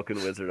a Vidalcan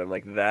Wizard. I'm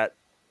like, that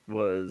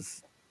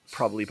was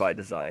probably by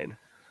design.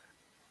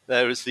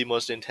 That was the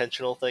most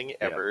intentional thing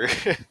ever.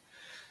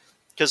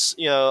 Because,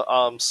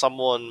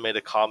 someone made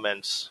a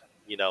comment,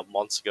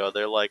 months ago.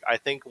 They're like, I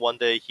think one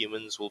day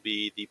humans will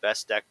be the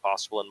best deck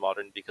possible in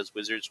Modern because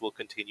Wizards will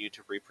continue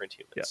to reprint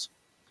humans. Yeah.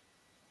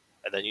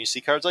 And then you see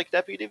cards like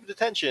Deputy of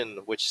Detention,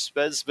 which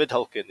spells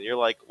Vidalcan, and you're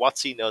like,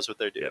 WotC knows what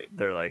they're doing. Yep.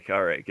 They're like,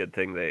 all right, good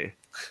thing they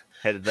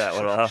headed that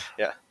one off.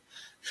 Yeah.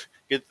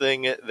 Good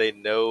thing they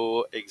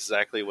know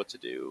exactly what to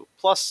do.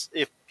 Plus,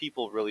 if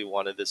people really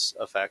wanted this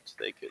effect,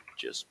 they could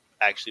just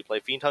actually play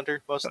Fiend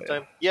Hunter most of the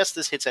time. Yes,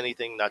 this hits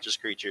anything, not just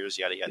creatures,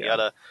 yada, yada,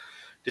 yada.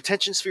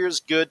 Detention Sphere is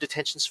good.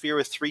 Detention Sphere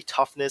with 3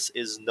 toughness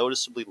is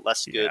noticeably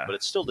less good, Yeah, but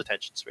it's still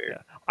Detention Sphere.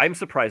 yeah. I'm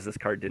surprised this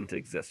card didn't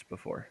exist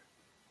before.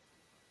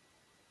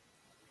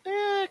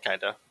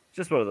 Kinda.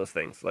 Just one of those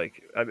things.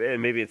 Like, I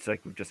mean, maybe it's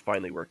like we've just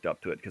finally worked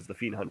up to it because the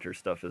Fiend Hunter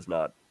stuff is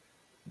not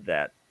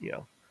that, you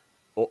know,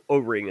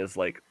 O-Ring is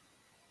like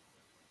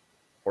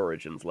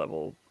Origins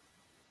level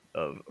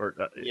of, or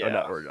not,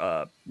 Yeah.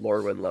 or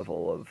Lorwyn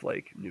level of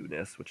like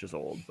newness, which is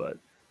old, but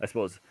I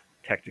suppose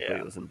technically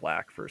Yeah. it was in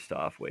black first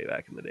off way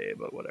back in the day,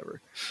 but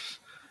whatever.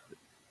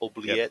 Yep,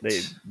 they Oubliette.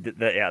 did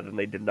that. Yeah, then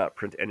they did not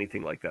print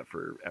anything like that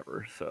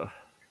forever. So,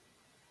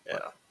 but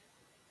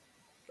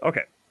Yeah.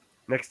 okay.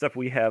 Next up,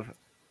 we have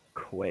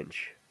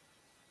Quench.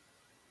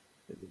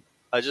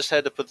 I just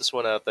had to put this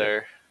one out Yep.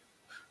 there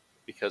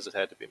because it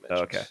had to be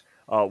Okay. mentioned.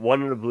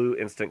 One in a blue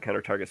instant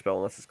counter target spell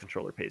unless its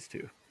controller pays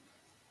 2.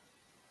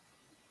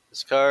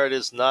 This card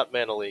is not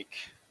Mana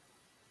Leak.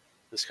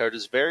 This card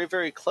is very,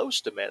 very close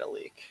to Mana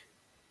Leak.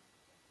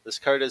 This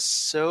card is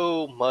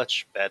so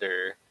much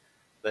better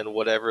than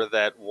whatever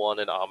that one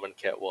in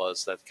Amonkhet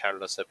was that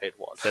counted us that paid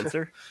 1.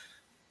 Censor.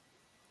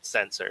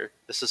 Censor.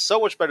 This is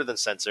so much better than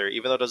Censor,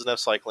 even though it doesn't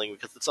have cycling,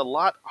 because it's a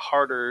lot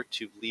harder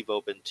to leave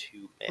open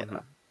 2 mana.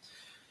 Mm-hmm.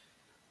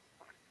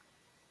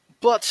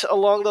 But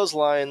along those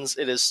lines,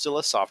 it is still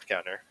a soft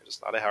counter. It is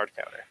not a hard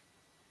counter.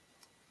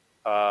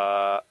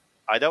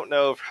 I don't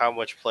know how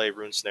much play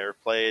Rune Snare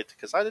played,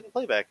 because I didn't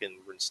play back in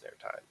Rune Snare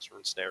times.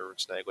 Rune Snare, Rune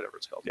Snag, whatever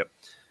it's called. Yep.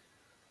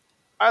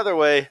 Either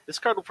way, this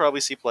card will probably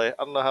see play.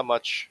 I don't know how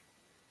much,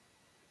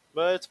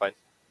 but it's fine.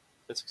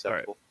 It's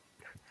acceptable.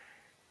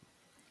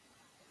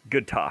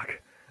 Good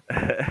talk.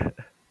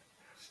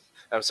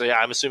 So yeah,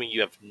 I'm assuming you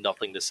have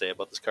nothing to say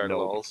about this card at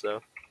Nope. all.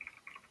 So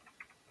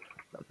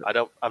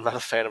I'm not a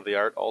fan of the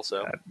art.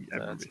 Also,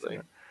 That's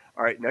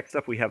all right. Next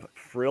up, we have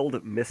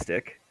Frilled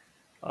Mystic.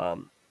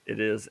 It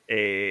is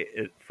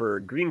for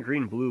green,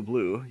 green, blue,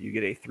 blue. You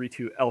get a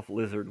 3/2 elf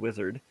lizard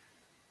wizard.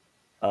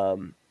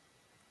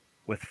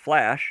 With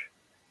flash,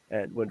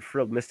 and when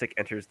Frilled Mystic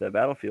enters the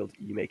battlefield,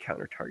 you may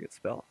counter target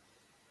spell.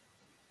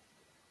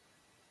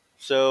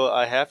 So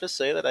I have to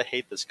say that I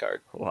hate this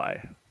card.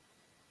 Why?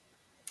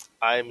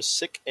 I'm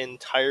sick and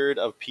tired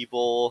of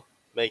people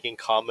making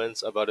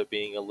comments about it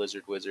being a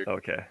lizard wizard.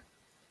 Okay.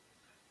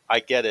 I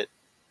get it.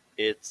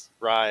 It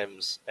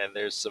rhymes, and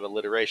there's some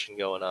alliteration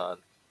going on.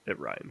 It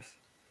rhymes.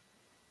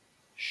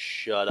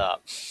 Shut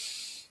up.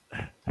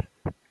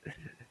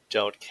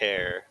 Don't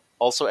care.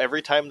 Also,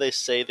 every time they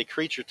say the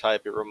creature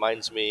type, it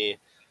reminds me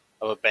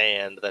of a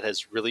band that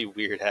has really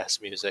weird-ass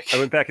music. I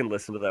went back and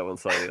listened to that one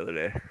song the other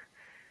day.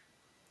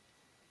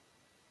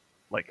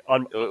 Like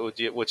on,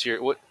 what's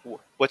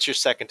your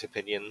second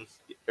opinion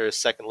or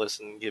second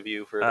listen give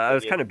you for? I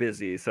was kind of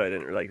busy, so I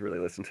didn't like really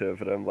listen to it.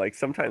 But I'm like,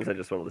 sometimes I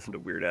just want to listen to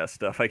weird ass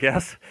stuff, I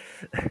guess.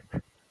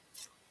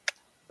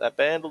 That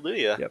band will do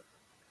you. Yep.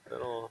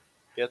 It'll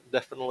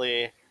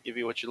definitely give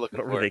you what you're looking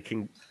What for. were they,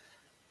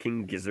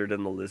 King Gizzard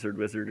and the Lizard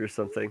Wizard or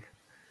something?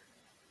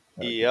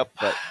 Yep.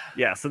 But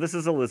yeah, so this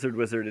is a lizard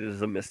wizard. It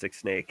is a mystic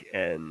snake,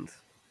 and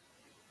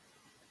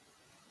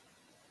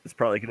it's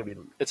probably going to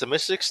be. It's a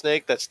mystic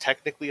snake that's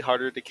technically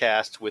harder to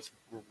cast with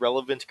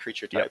relevant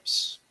creature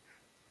types.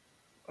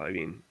 Yep. I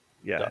mean,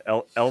 yeah,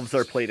 elves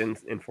are played in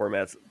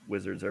formats.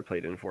 Wizards are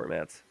played in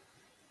formats.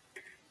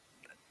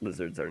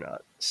 Lizards are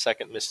not.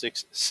 Second mystic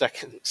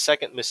snake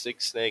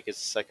is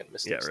second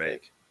mystic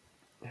snake.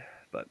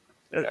 But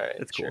right,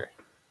 it's cool. Sure.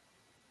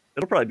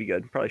 It'll probably be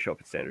good. Probably show up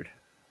at standard.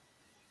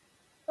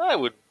 I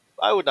would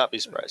not be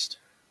surprised.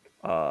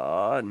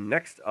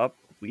 Next up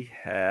we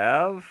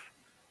have,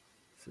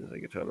 as soon as I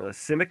get to it,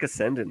 Simic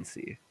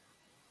Ascendancy.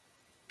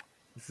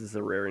 This is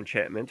a rare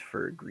enchantment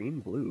for green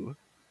blue.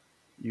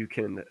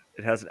 It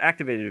has an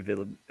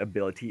activated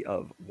ability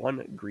of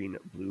 1 green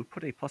blue.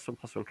 Put a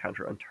 +1/+1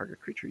 counter on target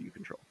creature you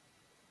control.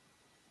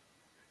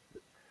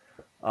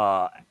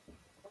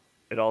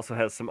 It also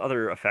has some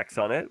other effects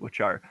on it,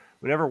 which are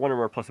whenever 1 or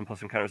more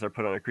 +1/+1 counters are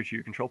put on a creature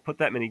you control, put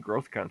that many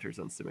growth counters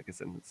on Simic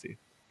Ascendancy.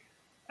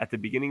 At the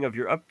beginning of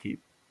your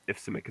upkeep, if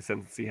Simic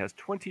Ascendancy has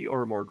 20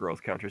 or more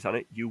growth counters on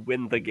it, you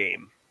win the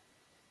game.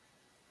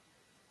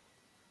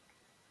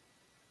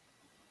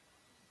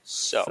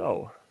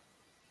 So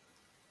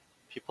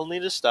people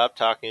need to stop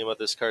talking about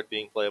this card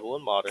being playable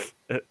in Modern.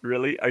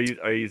 Really? Are you?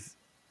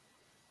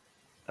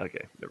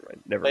 Okay, never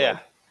mind. Yeah.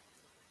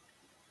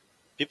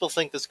 People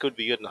think this could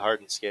be good in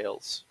hardened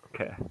scales.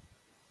 Okay.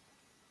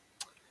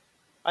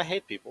 I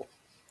hate people.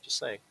 Just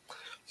saying.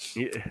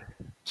 Yeah.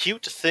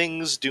 Cute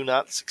things do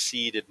not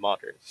succeed in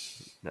Modern.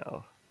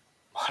 No.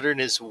 Modern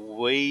is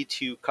way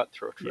too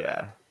cutthroat for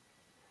that.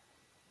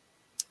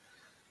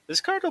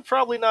 This card will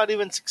probably not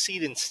even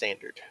succeed in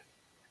Standard.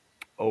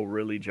 Oh,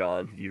 really,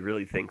 John? You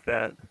really think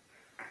that?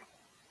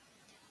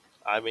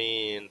 I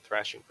mean,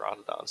 Thrashing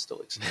Bronodon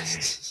still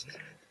exists.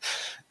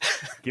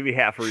 Give me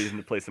half a reason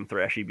to play some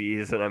Thrashy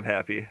Bees, and I'm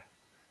happy.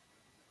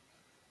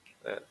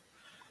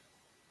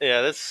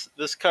 Yeah,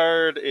 this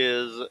card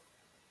is.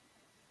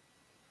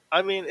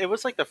 I mean, it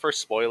was like the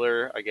first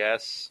spoiler, I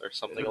guess, or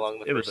something along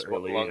the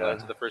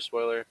lines of the first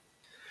spoiler.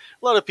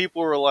 a lot of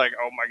people were like,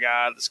 "Oh my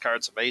god, this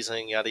card's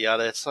amazing," yada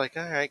yada. It's like,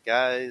 all right,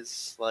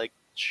 guys, like,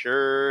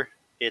 sure,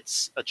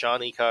 it's a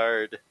Johnny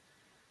card.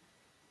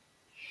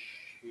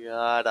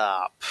 Shut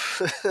up.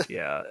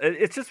 Yeah,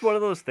 it's just one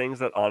of those things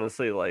that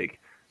honestly, like,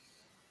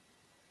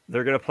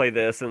 they're gonna play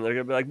this and they're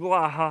gonna be like,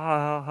 "Blah ha ha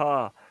ha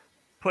ha."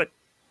 Put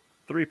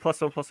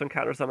 3+1/+1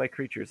 counters on my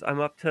creatures.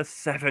 I'm up to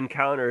 7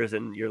 counters,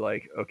 and you're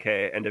like,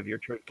 okay, end of your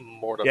turn. Yeah,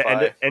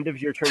 Mortify. end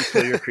of your turn.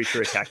 Kill your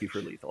creature, attack you for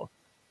lethal.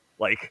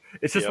 Like,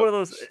 it's just one Yep.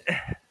 of those.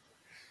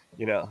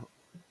 You know,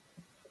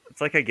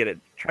 it's like I get it.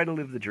 Try to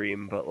live the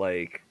dream, but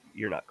like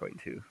you're not going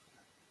to.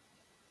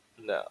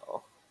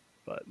 No.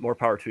 But more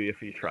power to you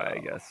if you try, I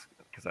No. guess,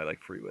 because I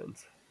like free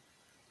wins.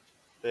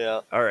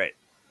 Yeah. All right.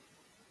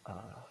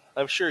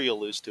 I'm sure you'll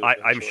lose to it I'm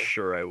eventually.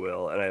 sure I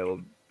will, and I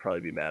will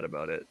probably be mad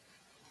about it.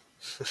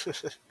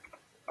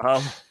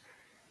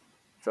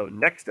 So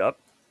next up,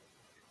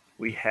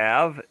 we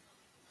have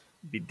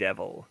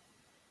Bedevil.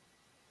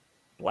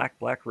 Black,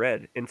 black,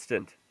 red,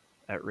 instant,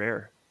 at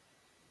rare.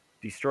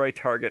 Destroy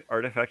target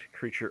artifact,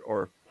 creature,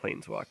 or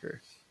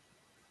planeswalker.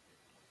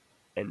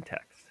 End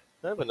text.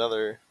 I have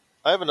another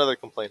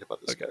complaint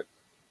about this Okay. card.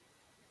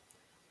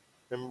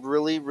 I'm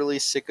really, really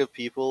sick of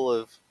people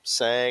of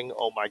saying,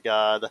 "Oh my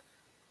god,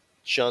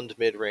 Jund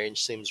mid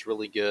range seems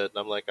really good." And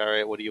I'm like, "All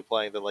right, what are you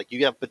playing?" They're like,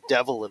 "You have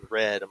Bedevil in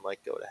red." I'm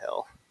like, "Go to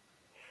hell."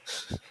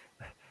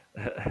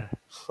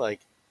 Like,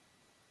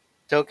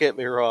 don't get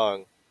me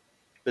wrong,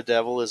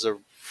 Bedevil is a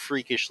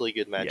freakishly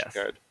good Magic Yes.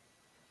 card.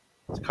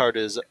 This card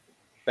is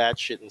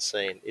batshit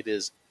insane. It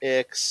is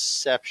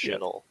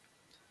exceptional.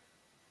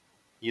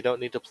 You don't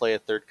need to play a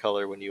third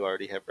color when you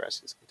already have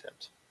Vraska's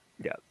Contempt.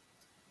 Yeah.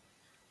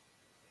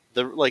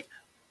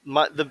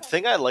 The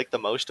thing I like the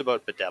most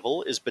about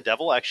Bedevil is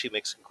Bedevil actually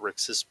makes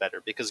Grixis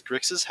better, because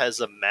Grixis has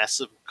a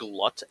massive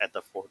glut at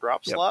the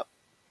 4-drop Yep. slot,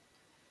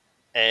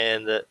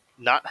 and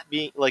not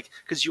being like,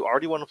 because you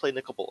already want to play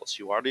Nicol Bolas,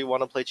 you already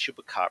want to play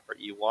Chupacabra,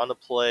 you want to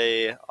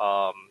play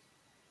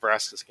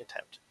Vraska's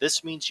Contempt.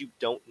 This means you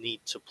don't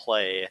need to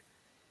play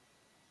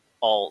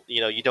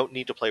you don't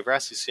need to play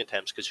Vraska's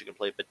Contempt because you can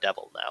play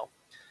Bedevil now,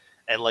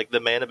 and like the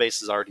mana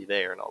base is already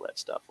there and all that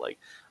stuff. Like,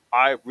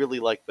 I really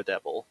like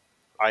Bedevil.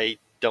 I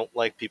don't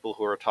like people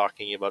who are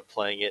talking about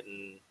playing it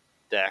in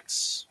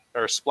decks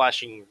or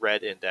splashing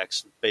red in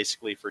decks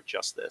basically for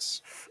just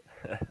this.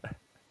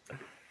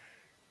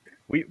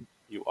 we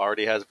You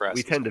already has Vraska's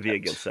we tend to be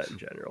Contempt. against that in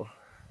general.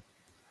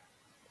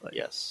 Like,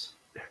 Yes.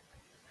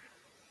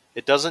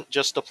 It doesn't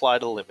just apply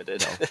to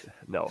limited.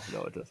 no,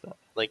 it does not.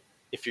 Like,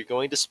 if you're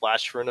going to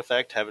splash for an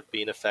effect, have it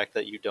be an effect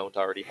that you don't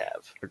already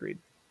have. Agreed.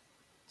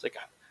 It's like,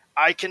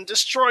 I can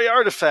destroy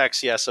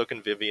artifacts. Yeah, so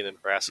can Vivian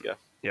and Vraska.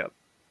 Yep.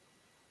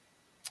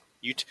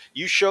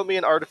 You show me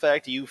an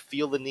artifact you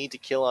feel the need to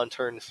kill on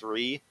turn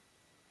 3,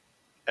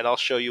 and I'll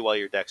show you why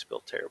your deck's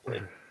built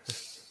terribly.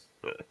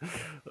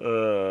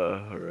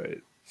 All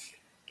right.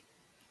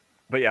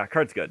 But yeah,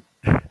 card's good.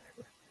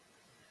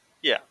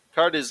 Yeah,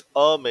 card is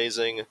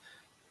amazing.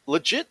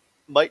 Legit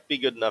might be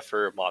good enough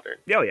for Modern.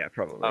 Oh yeah,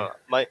 probably.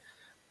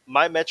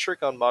 My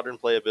metric on Modern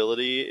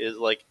playability is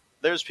like,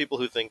 there's people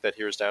who think that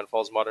Hero's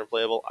Downfall is Modern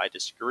playable. I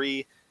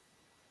disagree,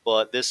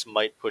 but this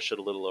might push it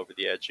a little over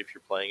the edge if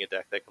you're playing a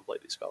deck that can play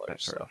these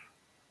colors. Fair enough.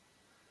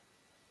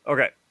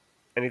 Okay.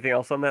 Anything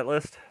else on that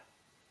list?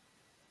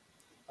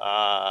 Yeah,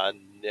 I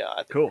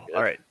think Cool. we're good.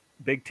 All right.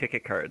 Big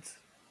ticket cards.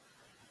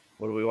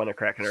 What do we want to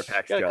crack in our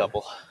packs, Got John? a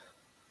couple.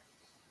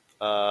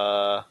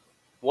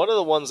 One of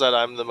the ones that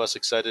I'm the most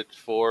excited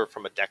for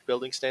from a deck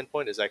building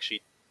standpoint is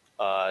actually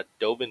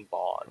Dovin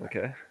Bond.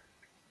 Okay.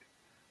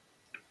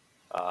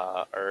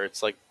 Or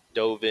it's like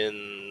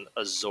Dovin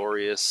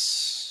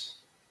Azorius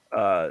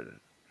Grand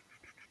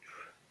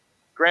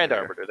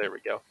Arbiter. There we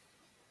go.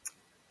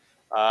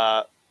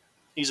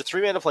 He's a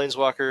 3-mana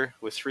planeswalker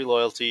with 3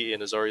 loyalty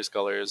in Azorius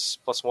colors.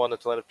 +1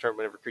 until end of turn,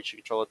 whenever creature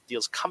you control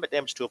deals combat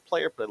damage to a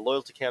player, put a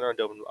loyalty counter on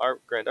Dovin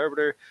Grand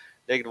Arbiter.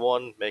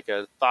 -1, make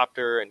a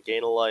Thopter and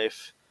gain a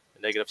life.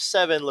 And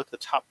 -7, look at the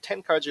top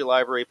 10 cards of your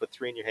library, put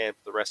 3 in your hand,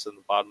 put the rest in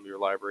the bottom of your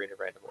library in a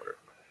random order.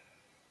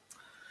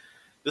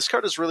 This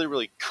card is really,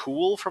 really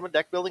cool from a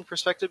deck building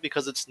perspective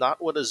because it's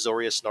not what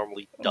Azorius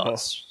normally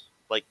does.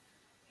 Like,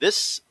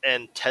 this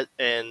and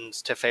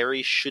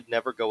Teferi should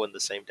never go in the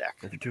same deck.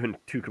 They're doing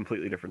 2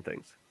 completely different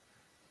things.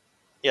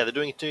 Yeah, they're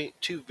doing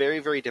two very,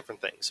 very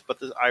different things.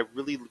 But I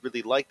really,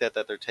 really like that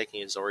they're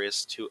taking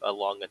Azorius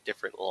along a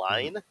different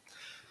line. Mm-hmm.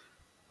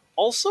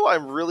 Also,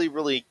 I'm really,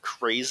 really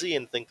crazy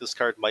and think this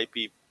card might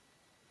be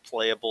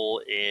playable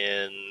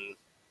in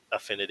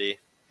Affinity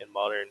in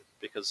Modern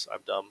because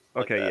I'm dumb.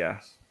 Okay, like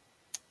yeah.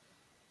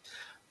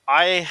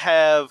 I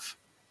have...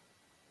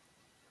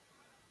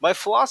 My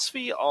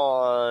philosophy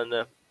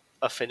on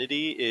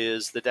Affinity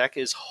is the deck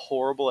is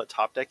horrible at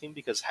top decking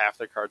because half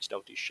their cards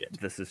don't do shit.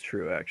 This is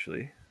true,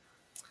 actually.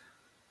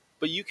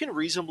 But you can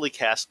reasonably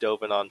cast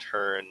Dovin on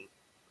turn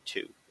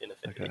 2 in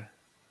Affinity. Okay.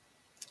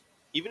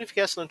 Even if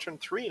you cast it on turn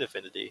 3 in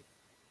Affinity,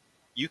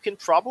 you can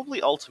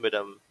probably ultimate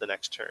him the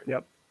next turn.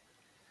 Yep.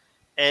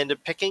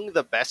 And picking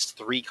the best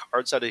 3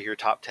 cards out of your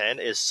top 10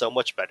 is so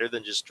much better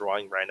than just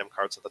drawing random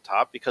cards at the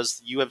top,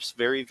 because you have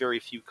very, very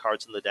few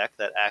cards in the deck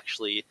that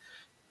actually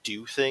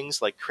do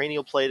things. Like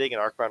Cranial Plating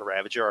and Archbound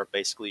Ravager are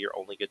basically your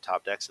only good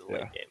top decks in the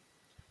late game.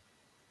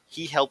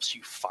 He helps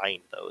you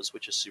find those,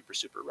 which is super,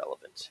 super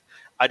relevant.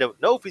 I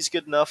don't know if he's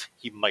good enough.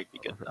 He might be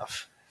good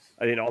enough.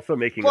 I mean, also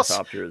making Plus,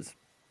 a Thopter is,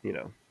 you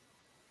know.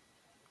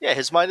 Yeah,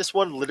 his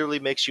 -1 literally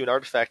makes you an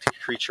artifact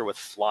creature with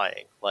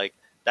flying. Like,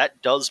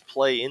 that does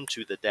play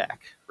into the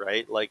deck,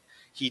 right? Like,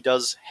 he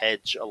does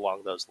hedge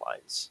along those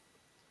lines.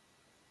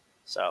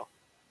 So,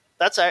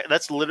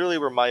 that's literally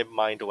where my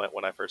mind went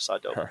when I first saw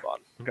Dobobon.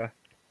 Okay.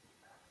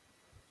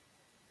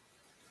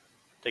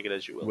 Take it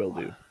as you will. Will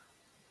do.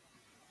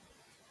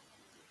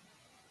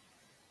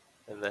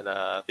 And then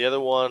the other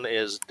one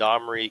is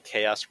Domri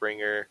Chaos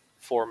Bringer,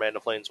 4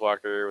 mana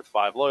Planeswalker with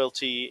 5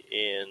 loyalty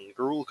in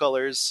Gruul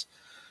colors.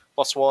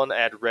 +1,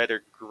 add red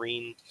or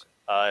green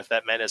if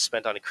that mana is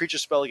spent on a creature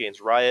spell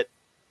against Riot.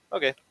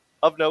 Okay.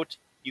 Of note,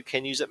 you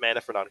can use that mana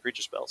for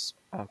non-creature spells.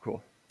 Oh,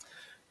 cool.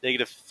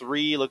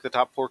 -3, look at the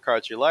top 4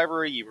 cards of your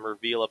library. You can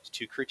reveal up to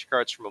 2 creature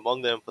cards from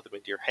among them, put them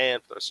into your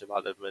hand, put the rest of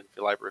them into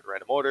your library in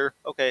random order.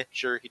 Okay,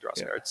 sure, he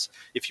draws cards.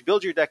 If you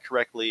build your deck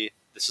correctly,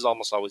 this is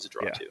almost always a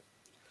draw too.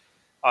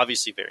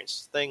 Obviously, variance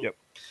is a thing. Yep.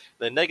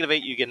 Then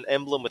 -8, you get an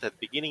emblem with at the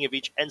beginning of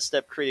each end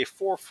step, create a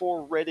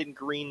 4/4 red and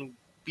green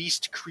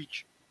beast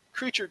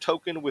creature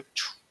token with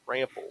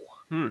trample.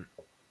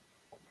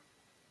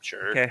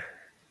 Sure. Okay.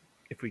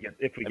 If we get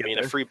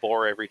a free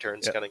boar every turn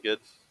is kind of good.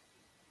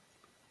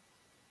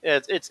 Yeah,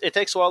 it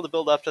takes a while to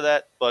build up to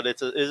that, but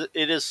it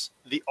is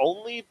the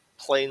only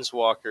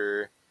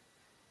planeswalker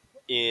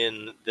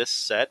in this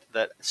set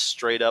that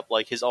straight up,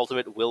 like, his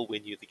ultimate will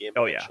win you the game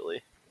eventually.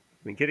 I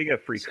mean, getting a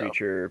free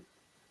creature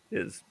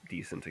is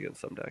decent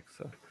against some decks.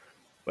 So,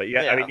 but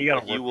I mean, you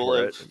gotta work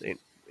for it. It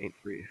ain't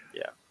free.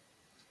 Yeah.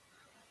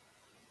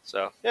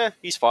 So yeah,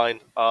 he's fine.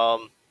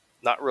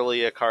 Not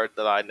really a card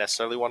that I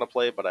necessarily want to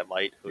play, but I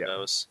might. Who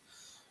knows?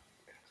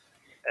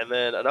 And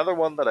then another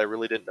one that I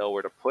really didn't know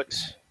where to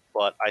put,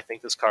 but I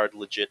think this card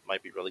legit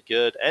might be really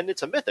good, and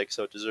it's a mythic,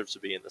 so it deserves to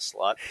be in the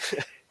slot.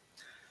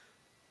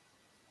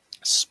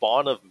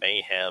 Spawn of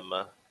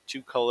Mayhem.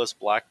 2 colorless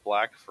black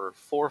for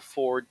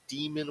 4/4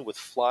 demon with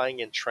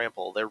flying and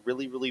trample. They're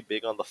really, really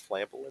big on the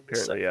flample in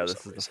this set. Yeah,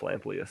 this is the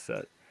flampliest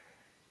set.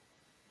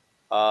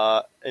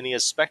 And he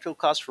has spectral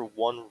cost for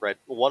 1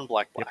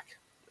 black.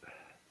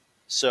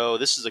 So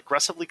this is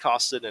aggressively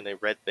costed in a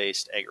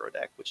red-based aggro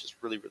deck, which is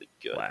really, really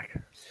good. Black.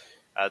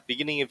 At the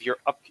beginning of your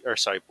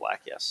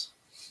black, yes.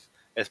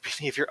 At the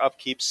beginning of your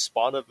upkeep,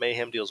 Spawn of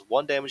Mayhem deals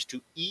 1 damage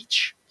to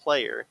each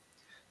player.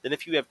 Then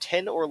if you have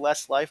 10 or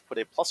less life, put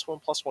a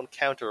 +1/+1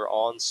 counter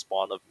on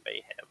Spawn of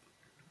Mayhem.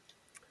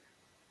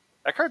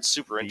 That card's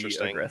super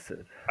interesting.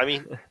 Aggressive. I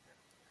mean,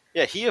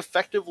 yeah, he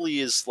effectively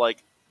is,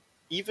 like,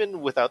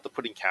 even without the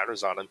putting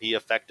counters on him, he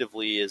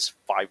effectively is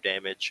 5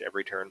 damage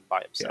every turn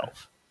by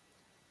himself.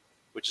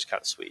 Which is kind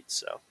of sweet,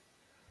 so.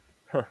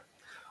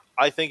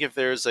 I think if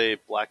there's a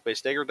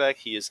black-based aggro deck,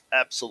 he is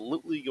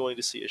absolutely going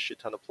to see a shit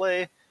ton of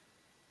play.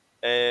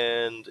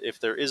 And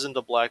if there isn't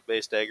a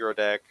black-based aggro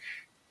deck,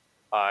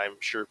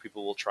 I'm sure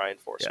people will try and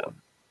force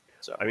one.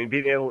 So, I mean,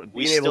 being able to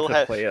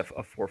play a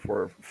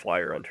 4/4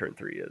 flyer on turn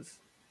 3 is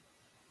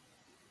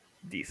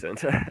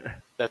decent.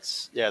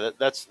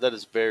 that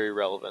is very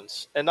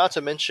relevant. And not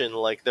to mention,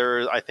 like,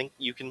 I think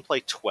you can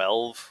play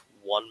 12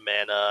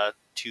 1-mana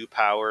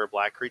 2-power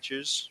black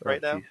creatures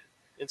right now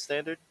in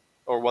Standard,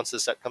 or once the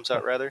set comes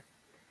out, rather.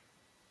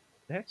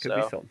 Yeah, could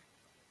be some.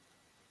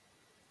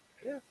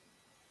 Yeah.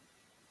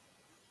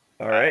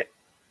 All right.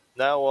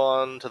 Now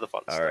on to the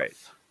fun stuff. All right.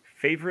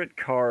 Favorite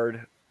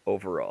card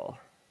overall.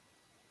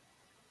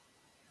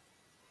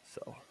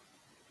 So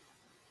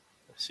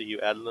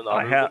you added an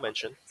honorable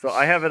mention. So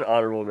I have an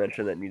honorable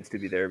mention that needs to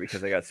be there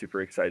because I got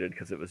super excited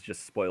because it was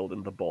just spoiled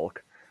in the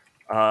bulk.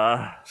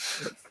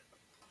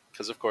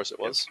 Because of course it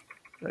was.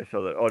 I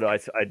feel that. Oh no, I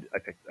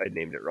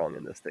named it wrong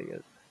in this thing.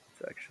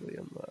 It's actually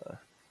in the.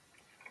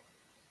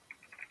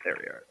 There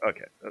we are.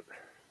 Okay,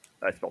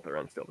 I spelled it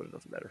wrong still, but it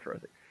doesn't matter for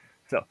anything.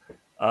 So,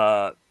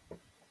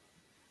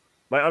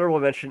 my honorable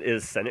mention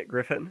is Senate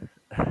Griffin.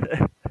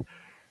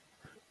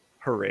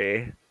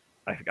 Hooray!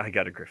 I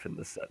got a Griffin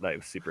this set, and I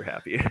was super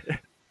happy.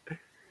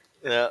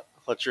 Yeah,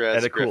 let your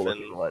ass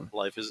Griffin. Cool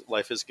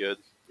life is good.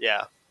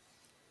 Yeah.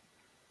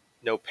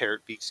 No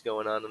parrot beaks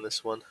going on in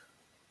this one.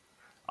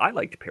 I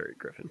liked Parrot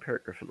Griffin.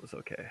 Parrot Griffin was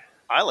okay.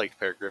 I liked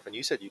Parrot Griffin.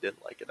 You said you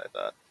didn't like it, I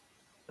thought.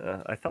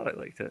 I thought I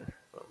liked it.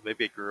 Well,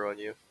 maybe it grew on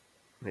you.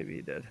 Maybe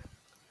it did.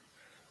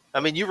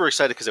 I mean, you were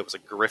excited because it was a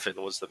Griffin.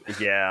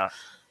 Yeah.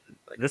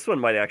 This one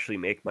might actually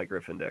make my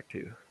Griffin deck,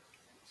 too.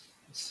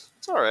 It's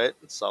alright.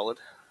 It's solid.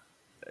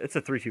 It's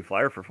a 3/2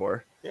 flyer for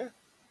 4. Yeah.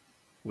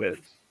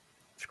 With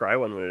Scry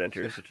 1 when it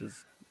enters, which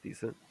is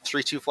decent.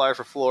 3/2 flyer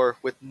for 4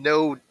 with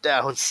no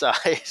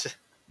downside.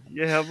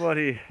 Yeah,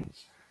 buddy.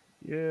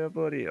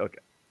 Okay.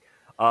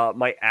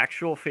 My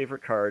actual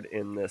favorite card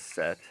in this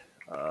set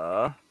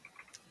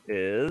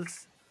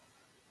is...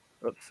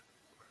 Oops.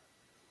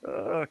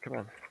 Come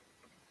on.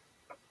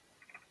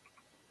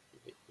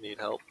 Need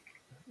help?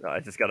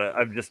 I'm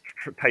just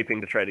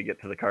typing to try to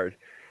get to the card.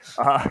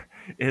 Uh,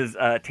 is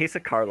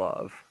Teysa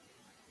Karlov,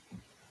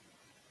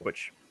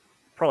 which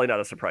probably not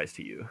a surprise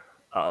to you.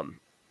 Um,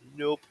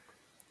 Nope.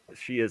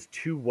 she is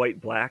 2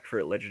 white black for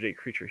a legendary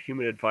creature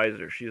human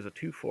advisor. She is a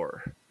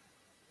 2/4.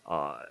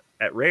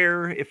 At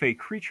rare, if a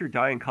creature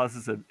dying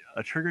causes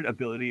a triggered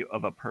ability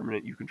of a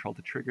permanent you control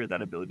to trigger,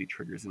 that ability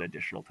triggers an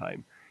additional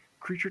time.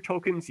 Creature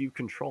tokens you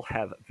control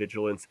have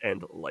vigilance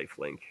and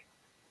lifelink.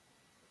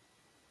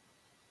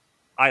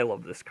 I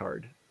love this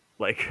card.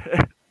 Like,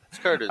 This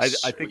card is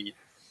I think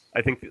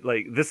sweet.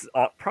 like this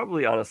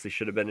probably honestly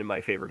should have been in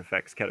my favorite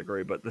effects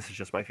category, but this is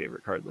just my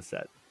favorite card in the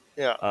set.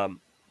 Yeah.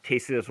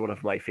 Tayson is one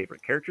of my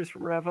favorite characters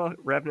from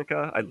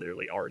Ravnica. I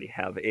literally already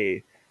have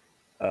a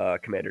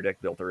commander deck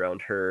built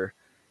around her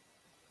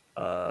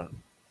uh,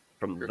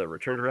 from the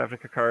Return to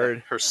Ravnica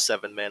card. Her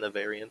 7-mana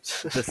variant.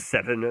 The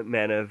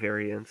 7-mana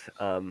variant.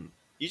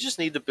 You just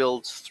need to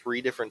build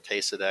 3 different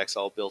Teysa decks,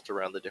 all built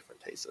around the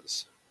different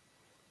Teysas.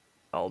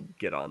 I'll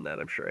get on that.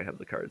 I'm sure I have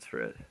the cards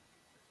for it.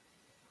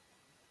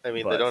 I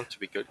mean, But- they don't have to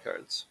be good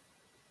cards.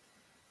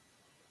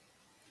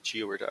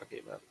 Geo we're talking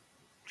about.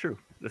 True.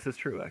 This is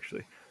true,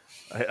 actually.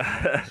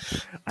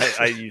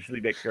 I usually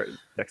make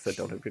decks that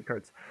don't have good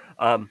cards.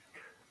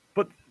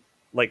 But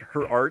like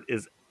her art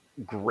is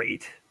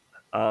great.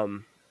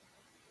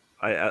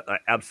 I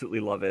absolutely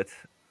love it.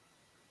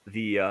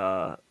 The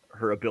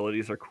her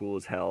abilities are cool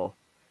as hell.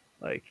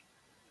 Like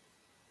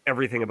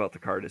everything about the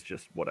card is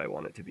just what I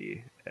want it to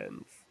be,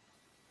 and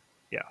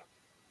yeah,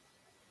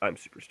 I'm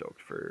super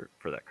stoked for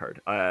that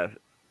card. I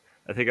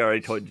think I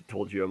already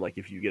told you I'm like,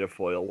 if you get a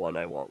foil one,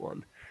 I want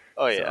one.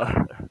 Oh, yeah.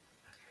 So,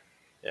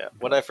 Yeah.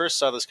 When I first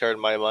saw this card,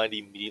 my mind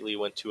immediately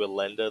went to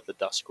Elenda, the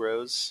Dusk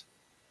Rose.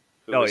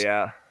 Who oh was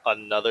yeah,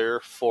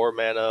 another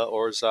 4-mana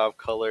Orzhov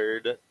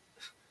colored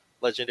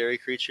legendary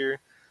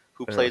creature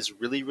who plays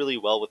really, really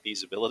well with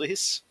these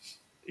abilities.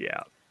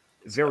 yeah,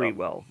 very So,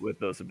 well with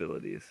those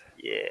abilities.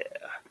 Yeah.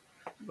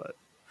 But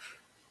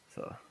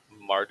so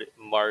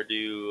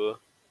Mardu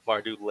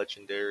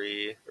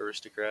legendary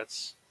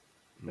aristocrats.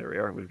 there we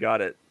are. We've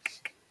got it.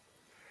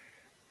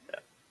 Yeah.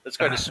 This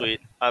card is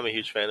sweet. I'm a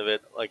huge fan of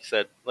it.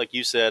 Like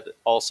you said,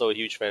 also a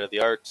huge fan of the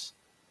art.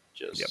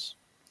 Just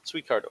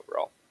sweet card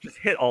overall. Just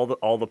hit all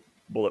the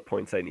bullet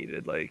points I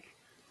needed. Like,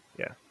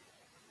 yeah.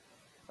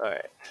 All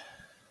right.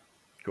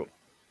 Cool.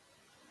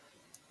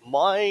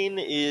 Mine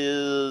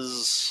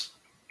is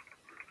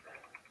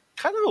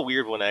kind of a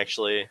weird one,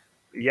 actually.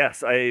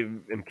 Yes, I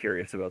am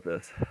curious about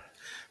this.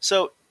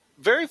 So,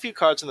 very few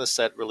cards in the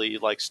set really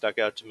stuck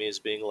out to me as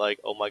being like,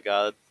 oh my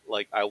god,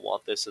 I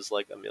want this as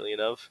a million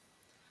of.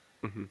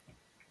 Mm-hmm.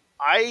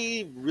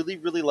 I really,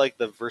 really like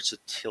the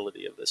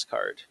versatility of this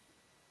card.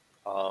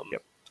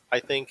 I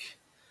think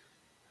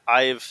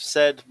I've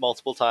said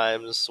multiple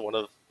times one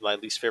of my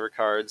least favorite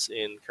cards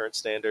in current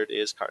standard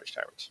is Carnage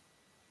Tyrant.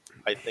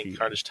 I think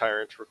Carnage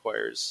Tyrant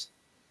requires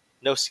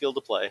no skill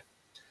to play,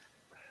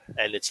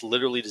 and it's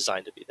literally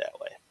designed to be that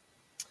way.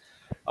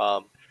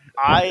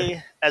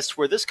 As to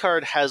where this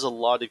card has a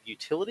lot of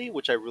utility,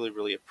 which I really,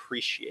 really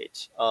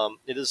appreciate,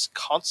 it is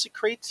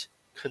Consecrate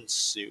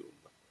Consume.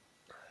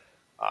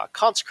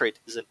 Consecrate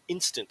is an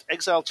instant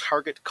exile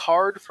target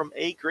card from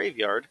a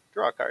graveyard,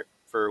 draw a card,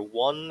 for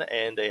 1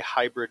 and a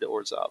hybrid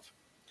Orzhov.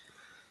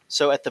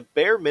 So at the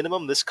bare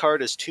minimum, this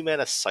card is 2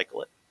 mana,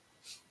 cycle it.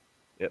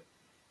 Yep.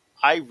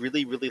 I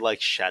really, really like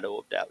Shadow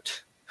of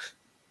Doubt.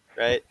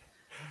 Right?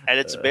 At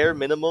its bare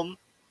minimum,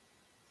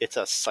 it's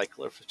a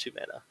cycler for 2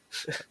 mana.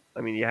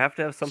 I mean, you have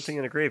to have something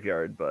in a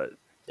graveyard, but...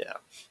 Yeah.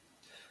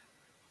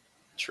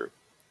 True.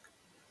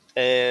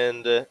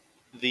 And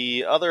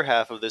the other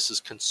half of this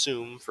is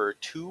Consume for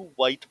 2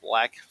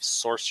 white-black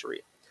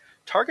sorcery.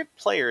 Target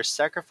player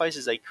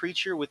sacrifices a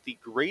creature with the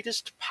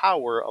greatest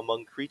power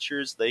among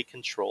creatures they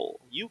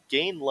control. You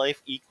gain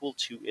life equal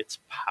to its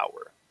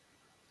power.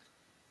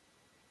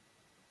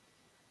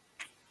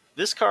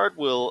 This card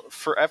will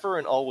forever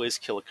and always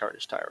kill a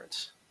Carnage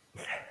Tyrant.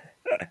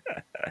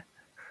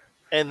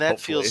 And that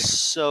Hopefully. feels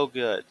so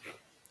good.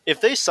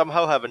 If they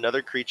somehow have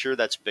another creature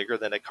that's bigger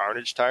than a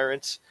Carnage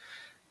Tyrant,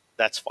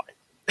 that's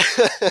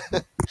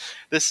fine.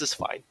 This is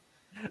fine.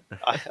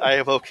 I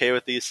am okay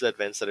with these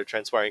events that are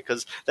transpiring,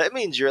 because that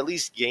means you're at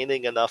least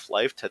gaining enough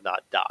life to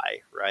not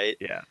die, right?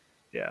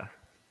 Yeah.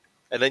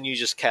 And then you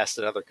just cast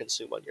another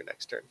Consume on your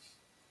next turn.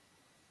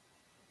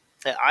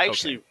 And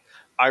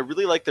I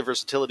really like the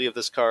versatility of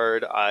this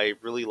card. I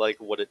really like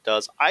what it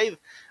does.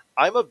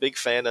 I'm a big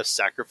fan of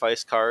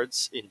sacrifice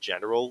cards in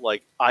general.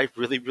 I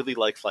really, really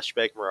like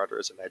Fleshbag Marauder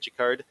as a Magic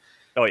card.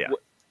 Oh, yeah.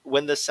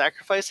 When the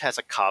sacrifice has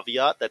a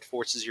caveat that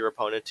forces your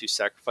opponent to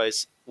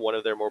sacrifice one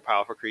of their more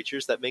powerful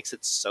creatures, that makes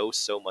it so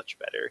much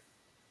better.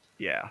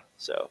 Yeah.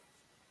 So,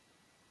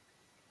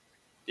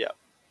 yeah.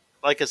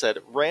 Like I said,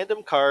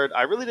 random card.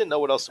 I really didn't know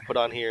what else to put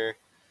on here,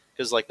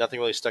 because nothing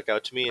really stuck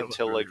out to me That was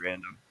until really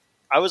random.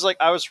 I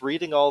was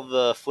reading all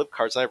the flip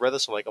cards, and I read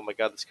this one, oh my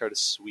god, this card is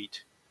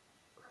sweet.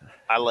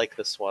 I like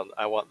this one.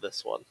 I want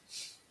this one.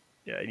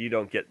 Yeah, you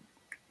don't get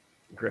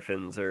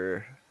griffins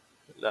or...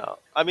 No.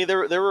 I mean,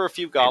 there were a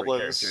few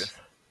goblins. Characters.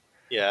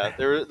 Yeah,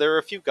 there are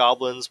a few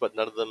goblins, but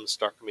none of them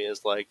struck me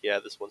as like, yeah,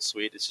 this one's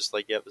sweet. It's just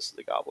like, yeah, this is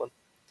the goblin.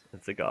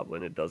 It's a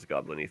goblin. It does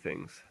goblin-y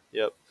things.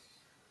 Yep.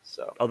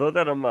 So Although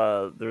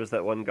that there's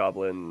that one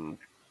goblin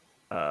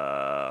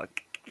uh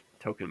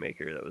token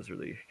maker that was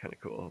really kind of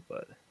cool.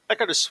 But that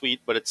card is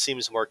sweet, but it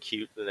seems more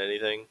cute than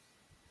anything.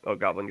 oh,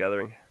 Goblin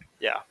Gathering.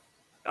 Yeah.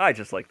 I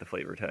just like the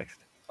flavor text.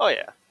 Oh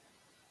yeah.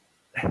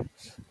 Goblin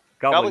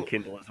Goblin.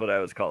 Kindle is what I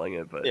was calling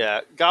it, but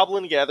Yeah,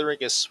 Goblin Gathering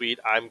is sweet.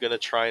 I'm gonna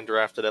try and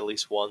draft it at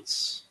least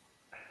once.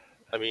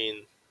 I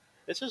mean,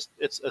 it's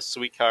a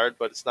sweet card,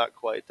 but it's not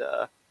quite.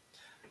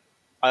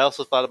 I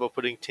also thought about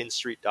putting Tin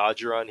Street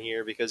Dodger on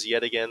here because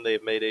yet again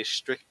they've made a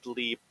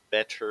strictly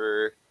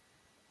better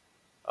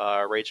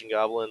Raging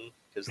Goblin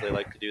because they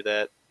like to do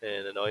that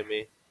and annoy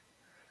me.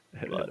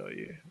 I don't But know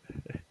you.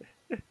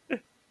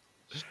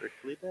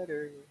 strictly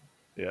better.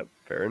 Yep,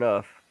 fair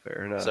enough.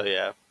 Fair enough. So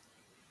yeah,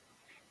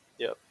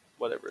 yep,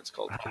 whatever it's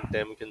called,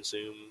 Condemn,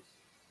 Consume.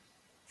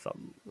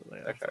 Something,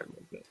 yeah, That card. something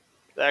like that.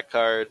 That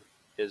card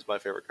is my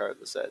favorite card in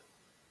the set. Oh,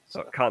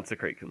 So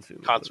Consecrate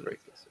Consume. Consecrate.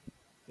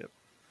 Yep.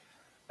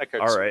 That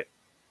card's All sweet. right.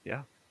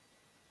 Yeah.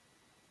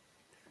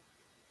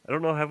 I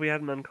don't know. Have we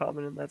had an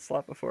uncommon in that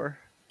slot before?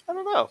 I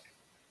don't know.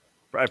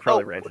 I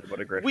probably ranted about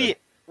a Griffin.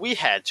 We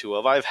had to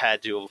have. I've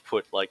had to have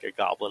put like a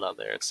goblin on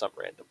there at some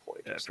random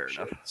point. Yeah, fair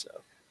enough. So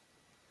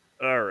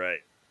All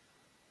right,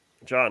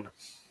 John.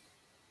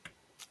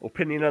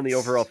 Opinion on the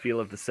overall feel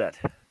of the set.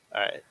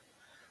 all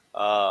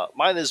right.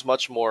 Mine is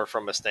much more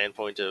from a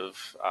standpoint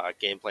of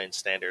gameplay and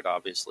standard,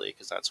 obviously,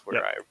 because that's where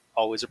Yep. I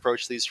always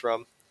approach these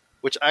from.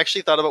 Which I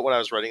actually thought about when I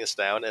was writing this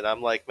down, and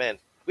I'm like, man,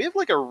 we have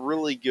like a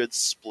really good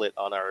split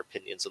on our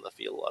opinions on the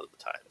field a lot of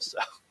the time. So,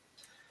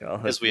 Well,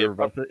 because if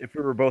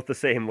we were both the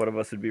same, one of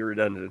us would be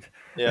redundant.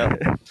 yeah.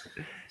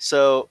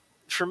 So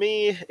for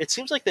me, it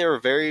seems like they were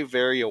very,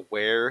 very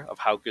aware of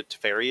how good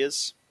Teferi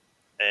is,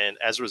 and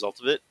as a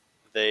result of it,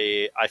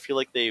 I feel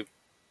like they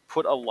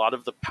put a lot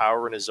of the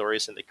power in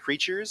Azorius into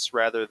creatures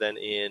rather than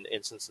in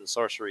instants and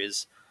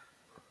sorceries,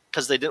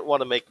 because they didn't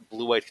want to make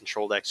blue-white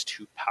control decks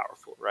too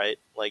powerful, right?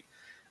 Like,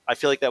 I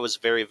feel like that was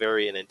very,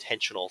 very an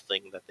intentional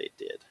thing that they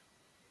did.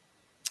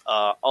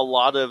 A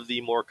lot of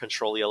the more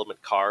control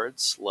element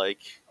cards, like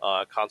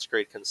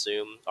Consecrate,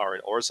 Consume, are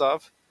in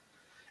Orzhov.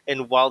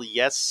 And while,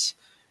 yes,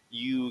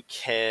 you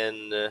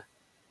can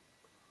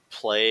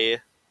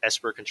play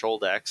Esper control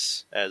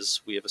decks,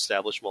 as we have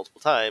established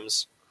multiple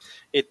times,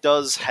 it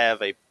does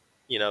have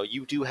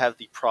you do have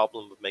the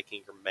problem of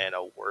making your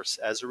mana worse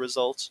as a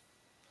result.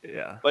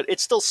 Yeah. But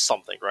it's still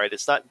something, right?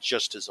 It's not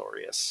just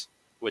Azorius,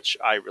 which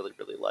I really,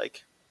 really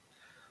like.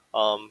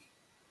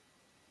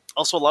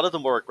 Also, a lot of the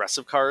more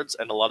aggressive cards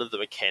and a lot of the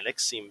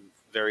mechanics seem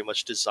very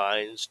much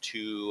designed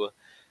to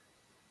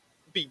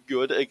be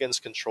good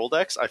against control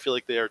decks. I feel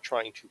like they are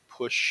trying to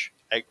push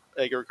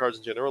aggro cards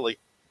in general. Like,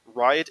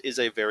 Riot is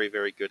a very,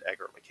 very good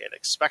aggro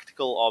mechanic.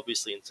 Spectacle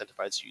obviously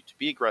incentivizes you to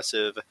be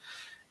aggressive,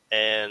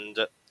 and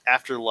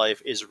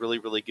Afterlife is really,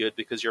 really good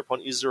because your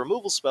opponent uses a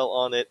removal spell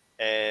on it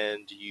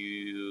and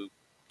you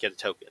get a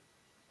token,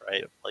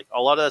 right? Yep. Like,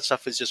 a lot of that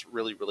stuff is just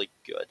really, really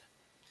good.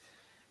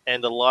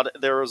 And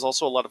there was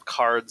also a lot of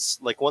cards,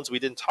 like ones we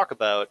didn't talk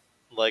about,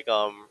 like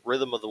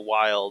Rhythm of the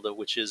Wild,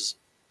 which is,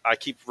 I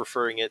keep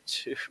referring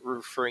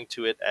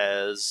to it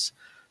as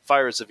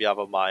Fires of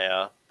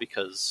Yavimaya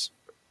because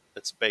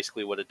that's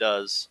basically what it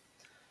does.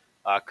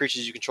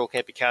 Creatures you control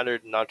can't be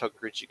countered. Non-token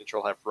creatures you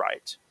control have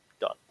Riot.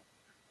 Done.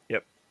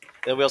 Yep.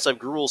 Then we also have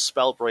Gruul's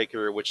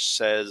Spellbreaker, which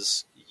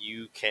says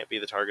you can't be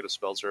the target of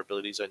spells or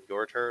abilities on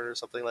your turn or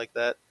something like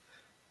that.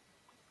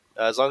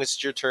 As long as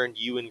it's your turn,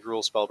 you and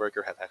Gruul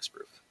Spellbreaker have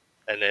hexproof.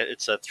 And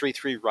it's a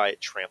 3/3 Riot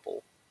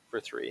Trample for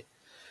 3.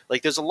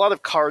 Like, there's a lot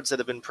of cards that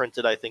have been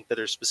printed, I think, that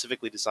are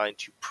specifically designed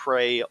to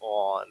prey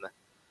on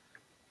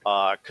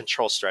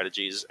control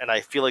strategies, and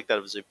I feel like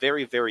that was a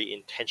very, very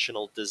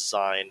intentional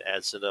design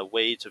as a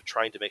way of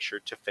trying to make sure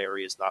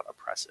Teferi is not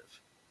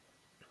oppressive.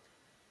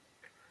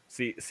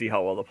 See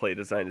how well the play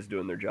design is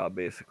doing their job,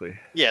 basically.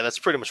 Yeah, that's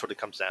pretty much what it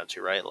comes down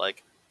to, right?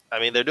 Like, I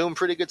mean, they're doing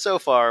pretty good so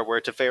far, where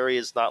Teferi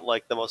is not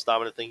like the most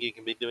dominant thing you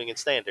can be doing in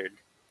Standard.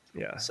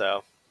 Yeah.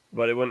 So,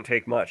 but it wouldn't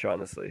take much,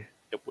 honestly.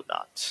 it would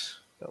not.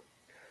 No.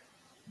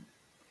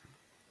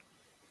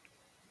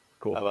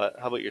 Cool.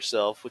 How about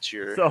yourself? What's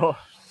your...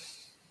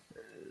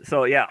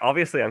 So yeah,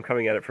 obviously I'm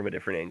coming at it from a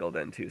different angle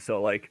then too.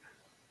 So like,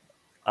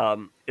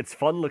 it's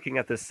fun looking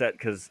at this set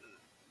because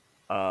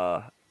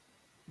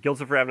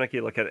Guilds of Ravnica,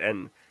 you look at it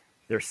and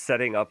they're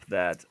setting up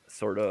that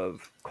sort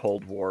of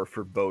Cold War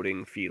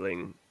foreboding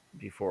feeling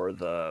before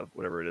the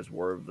whatever it is,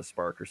 War of the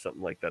Spark or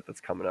something like that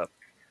that's coming up.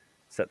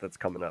 Set that's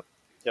coming up.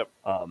 Yep.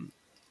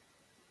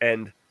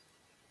 And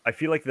I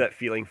feel like that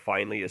feeling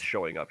finally is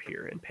showing up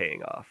here and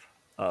paying off.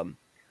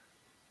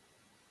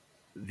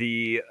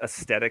 The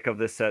aesthetic of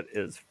this set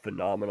is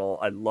phenomenal.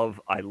 I love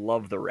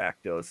the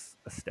Rakdos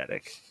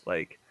aesthetic.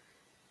 Like,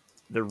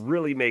 they're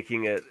really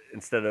making it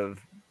instead of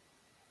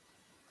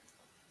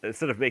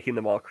making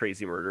them all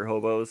crazy murder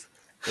hobos,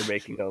 they're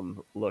making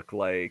them look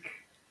like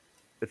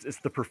it's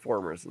the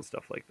performers and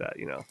stuff like that,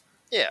 you know.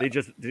 Yeah. they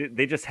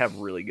just have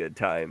really good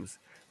times.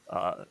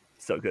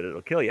 So good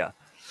it'll kill you.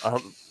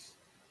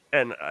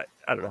 And I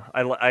don't know.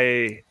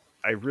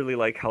 I really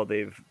like how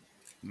they've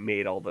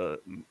made all the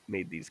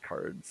made these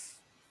cards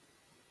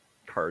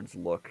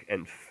look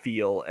and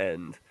feel,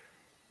 and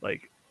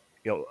like,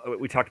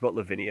 we talked about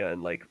Lavinia,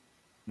 and like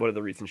one of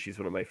the reasons she's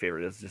one of my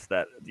favorite is just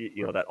that,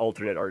 that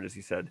alternate art, as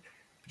you said,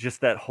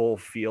 just that whole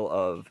feel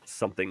of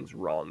something's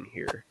wrong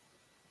here,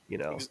 you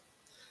know.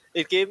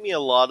 It gave me a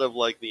lot of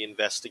like the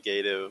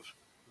investigative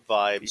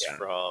vibes Yeah,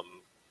 from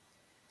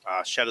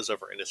Shadows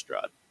over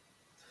Innistrad.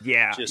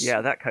 Just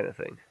yeah, that kind of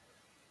thing.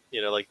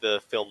 like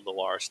the film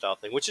noir style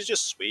thing, which is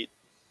just sweet.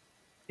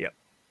 Yeah,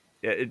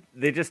 yeah,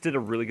 they just did a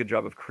really good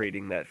job of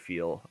creating that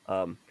feel.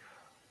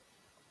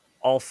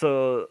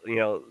 Also,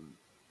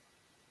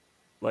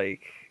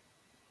 like,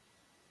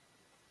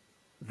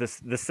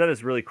 this set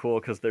is really cool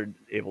because they're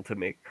able to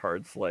make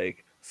cards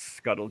like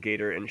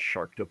Scuttlegator and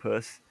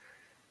Sharktopus,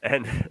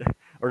 and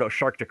or no,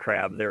 Shark to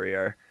Crab. There we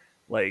are.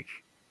 Like,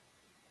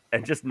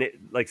 and just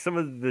like some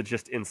of the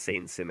just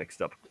insane Simic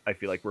stuff. I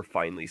feel like we're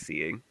finally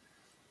seeing,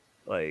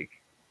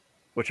 like,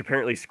 which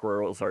apparently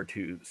squirrels are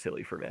too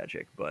silly for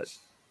Magic, but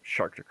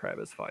Shark to Crab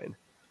is fine.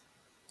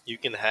 You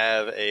can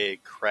have a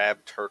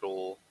crab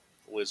turtle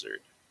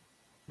lizard,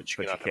 but you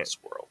But you cannot have a can't.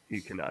 squirrel.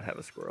 You cannot have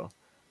a squirrel.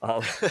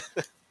 Um,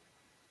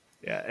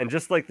 yeah, and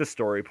just like the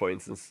story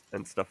points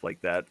and stuff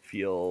like that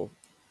feel,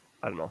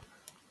 I don't know,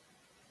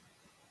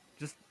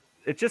 just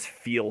it just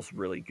feels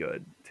really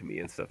good to me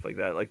and stuff like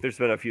that. Like, there's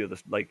been a few of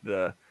this, like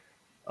the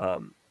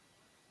um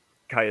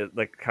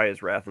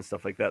Kaya's Wrath and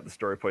stuff like that, the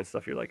story point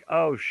stuff, you're like,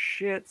 oh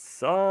shit,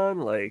 son,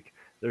 like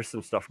there's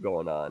some stuff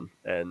going on,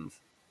 and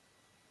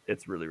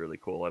it's really, really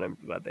cool, and I'm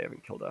glad they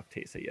haven't killed off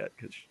Taysa yet,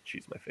 because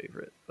she's my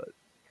favorite. But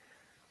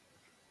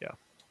yeah.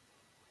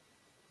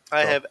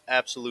 I So have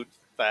absolute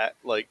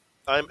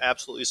I'm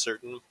absolutely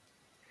certain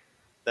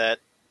that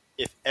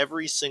if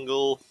every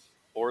single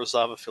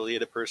Orzhov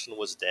affiliated person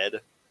was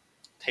dead,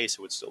 Taysa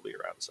would still be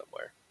around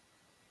somewhere.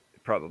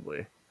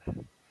 probably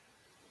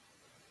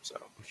So,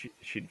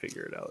 she'd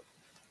figure it out.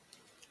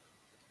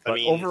 I But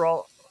mean,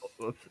 overall,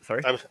 oops,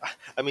 sorry. I'm,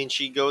 I mean,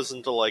 she goes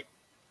into like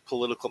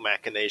political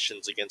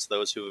machinations against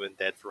those who have been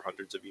dead for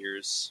hundreds of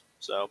years.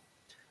 So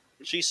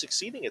she's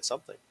succeeding at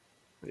something.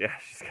 Yeah,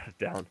 she's got it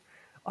down.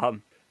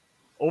 Um,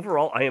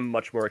 Overall, I am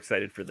much more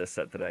excited for this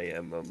set than I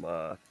am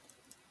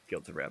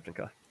Guilds of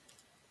Ravnica.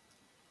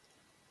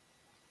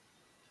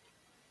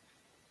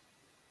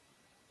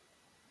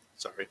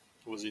 Sorry,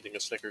 I was eating a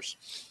Snickers.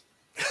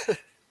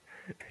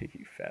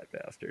 You fat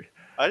bastard.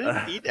 I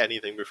didn't eat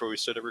anything before we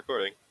started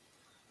recording.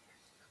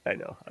 I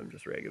know, I'm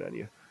just ragging on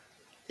you.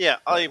 Yeah,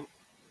 But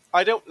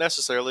I don't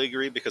necessarily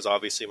agree because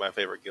obviously my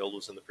favorite guild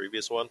was in the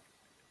previous one.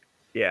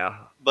 yeah,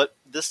 But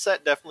this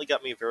set definitely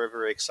got me very,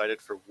 very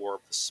excited for War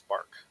of the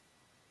Spark,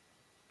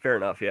 fair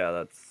enough. Yeah,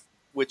 that's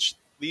which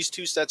these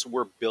two sets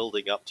were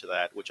building up to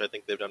that, which I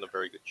think they've done a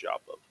very good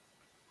job of.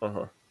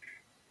 uh-huh.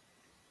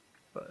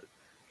 But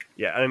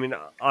yeah, I mean,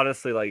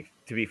 honestly, like,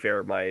 to be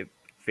fair, my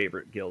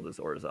favorite guild is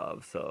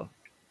Orzhov, so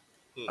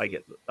I Mm-hmm.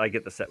 get I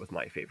get the set with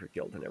my favorite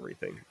guild and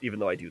everything. Even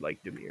though I do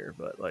like Dimir,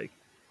 but like,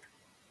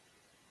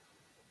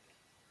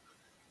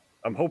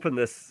 I'm hoping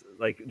this,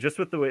 like, just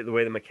with the way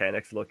the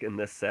mechanics look in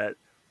this set,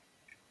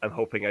 I'm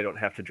hoping I don't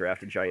have to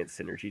draft a giant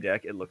synergy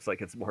deck. It looks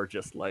like it's more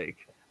just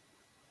like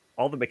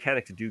all the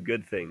mechanics do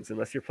good things.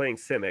 Unless you're playing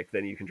Simic,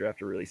 then you can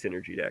draft a really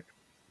synergy deck.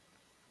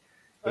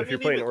 But I if you're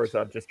mean, playing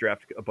Orzhov, just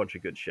draft a bunch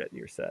of good shit in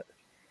your set.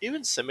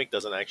 even Simic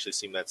doesn't actually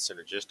seem that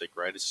synergistic,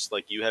 right? It's just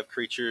like you have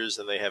creatures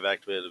and they have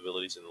activated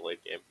abilities in the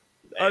late game,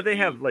 and They you,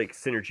 have like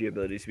synergy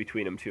abilities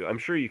between them too. I'm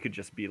sure you could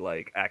just be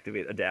like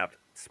activate, adapt,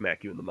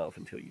 smack you in the mouth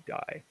until you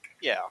die.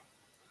 yeah,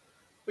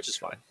 which is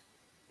So fine.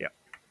 yeah,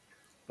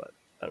 but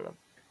I don't know.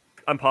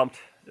 I'm pumped.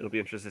 It'll be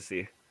interesting to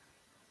see.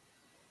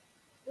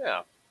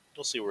 Yeah,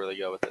 we'll see where they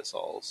go with this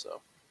all.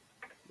 So,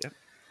 Yep,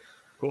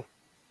 cool.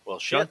 well,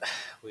 Sean? shit,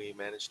 we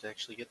managed to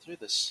actually get through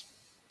this.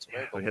 It's a Yeah,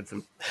 miracle. we had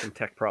some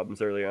tech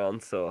problems early on,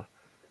 so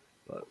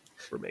but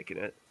we're making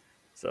it.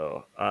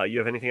 So, you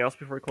have anything else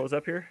before we close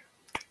up here?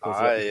 Close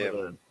it I up before am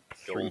the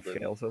stream golden.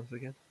 fails us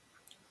again.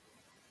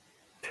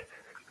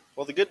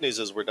 Well, the good news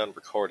is we're done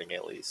recording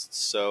at least,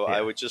 so I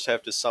Yeah, would just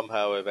have to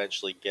somehow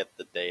eventually get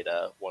the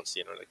data once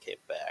the internet came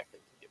back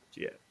and give it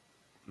to yeah, you.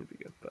 it'd be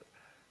good. But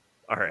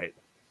all right.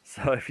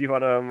 So if you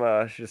want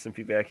to shoot us some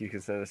feedback, you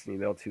can send us an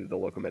email to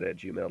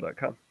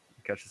thelocalmeta@gmail.com.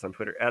 Catch us on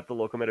Twitter at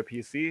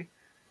thelocalmetapc.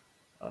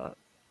 Uh,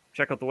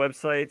 Check out the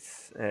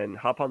website and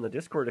hop on the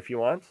Discord if you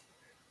want.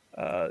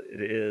 It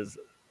is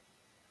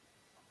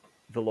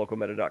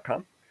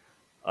thelocalmeta.com.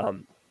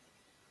 Um,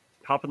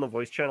 Hop in the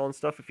voice channel and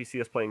stuff if you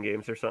see us playing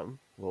games or something.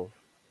 We'll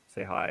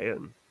say hi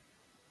and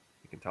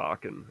we can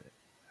talk, and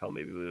hell,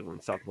 maybe we'll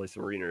stop and play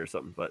some arena or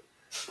something. But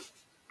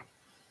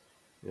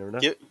you never know.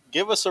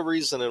 Give us a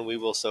reason and we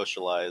will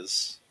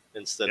socialize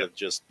instead Yep. of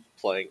just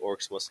playing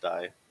Orcs Must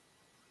Die.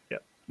 Yeah,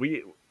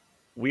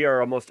 we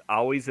are almost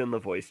always in the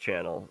voice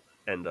channel,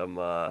 and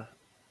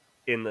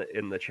in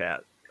the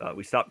chat.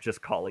 We stopped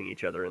just calling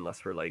each other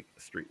unless we're like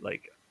street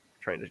like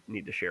trying to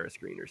need to share a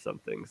screen or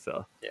something.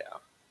 So Yeah.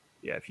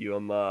 yeah, if you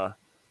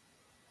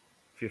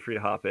feel free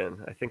to hop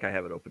in. I think I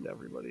have it open to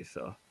everybody.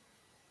 So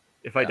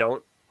if I Yeah.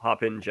 don't,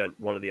 hop in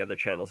one of the other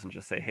channels and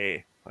just say,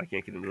 hey, I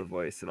can't get into the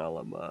voice, and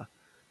I'll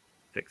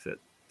fix it.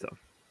 So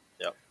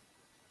Yep.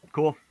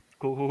 cool,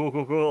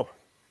 cool.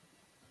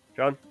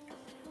 John,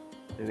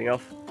 anything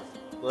else?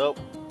 Well,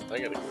 I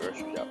gotta go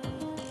grocery shop.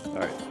 All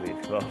right,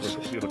 sweet. Well,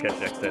 we will catch you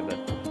next time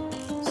then.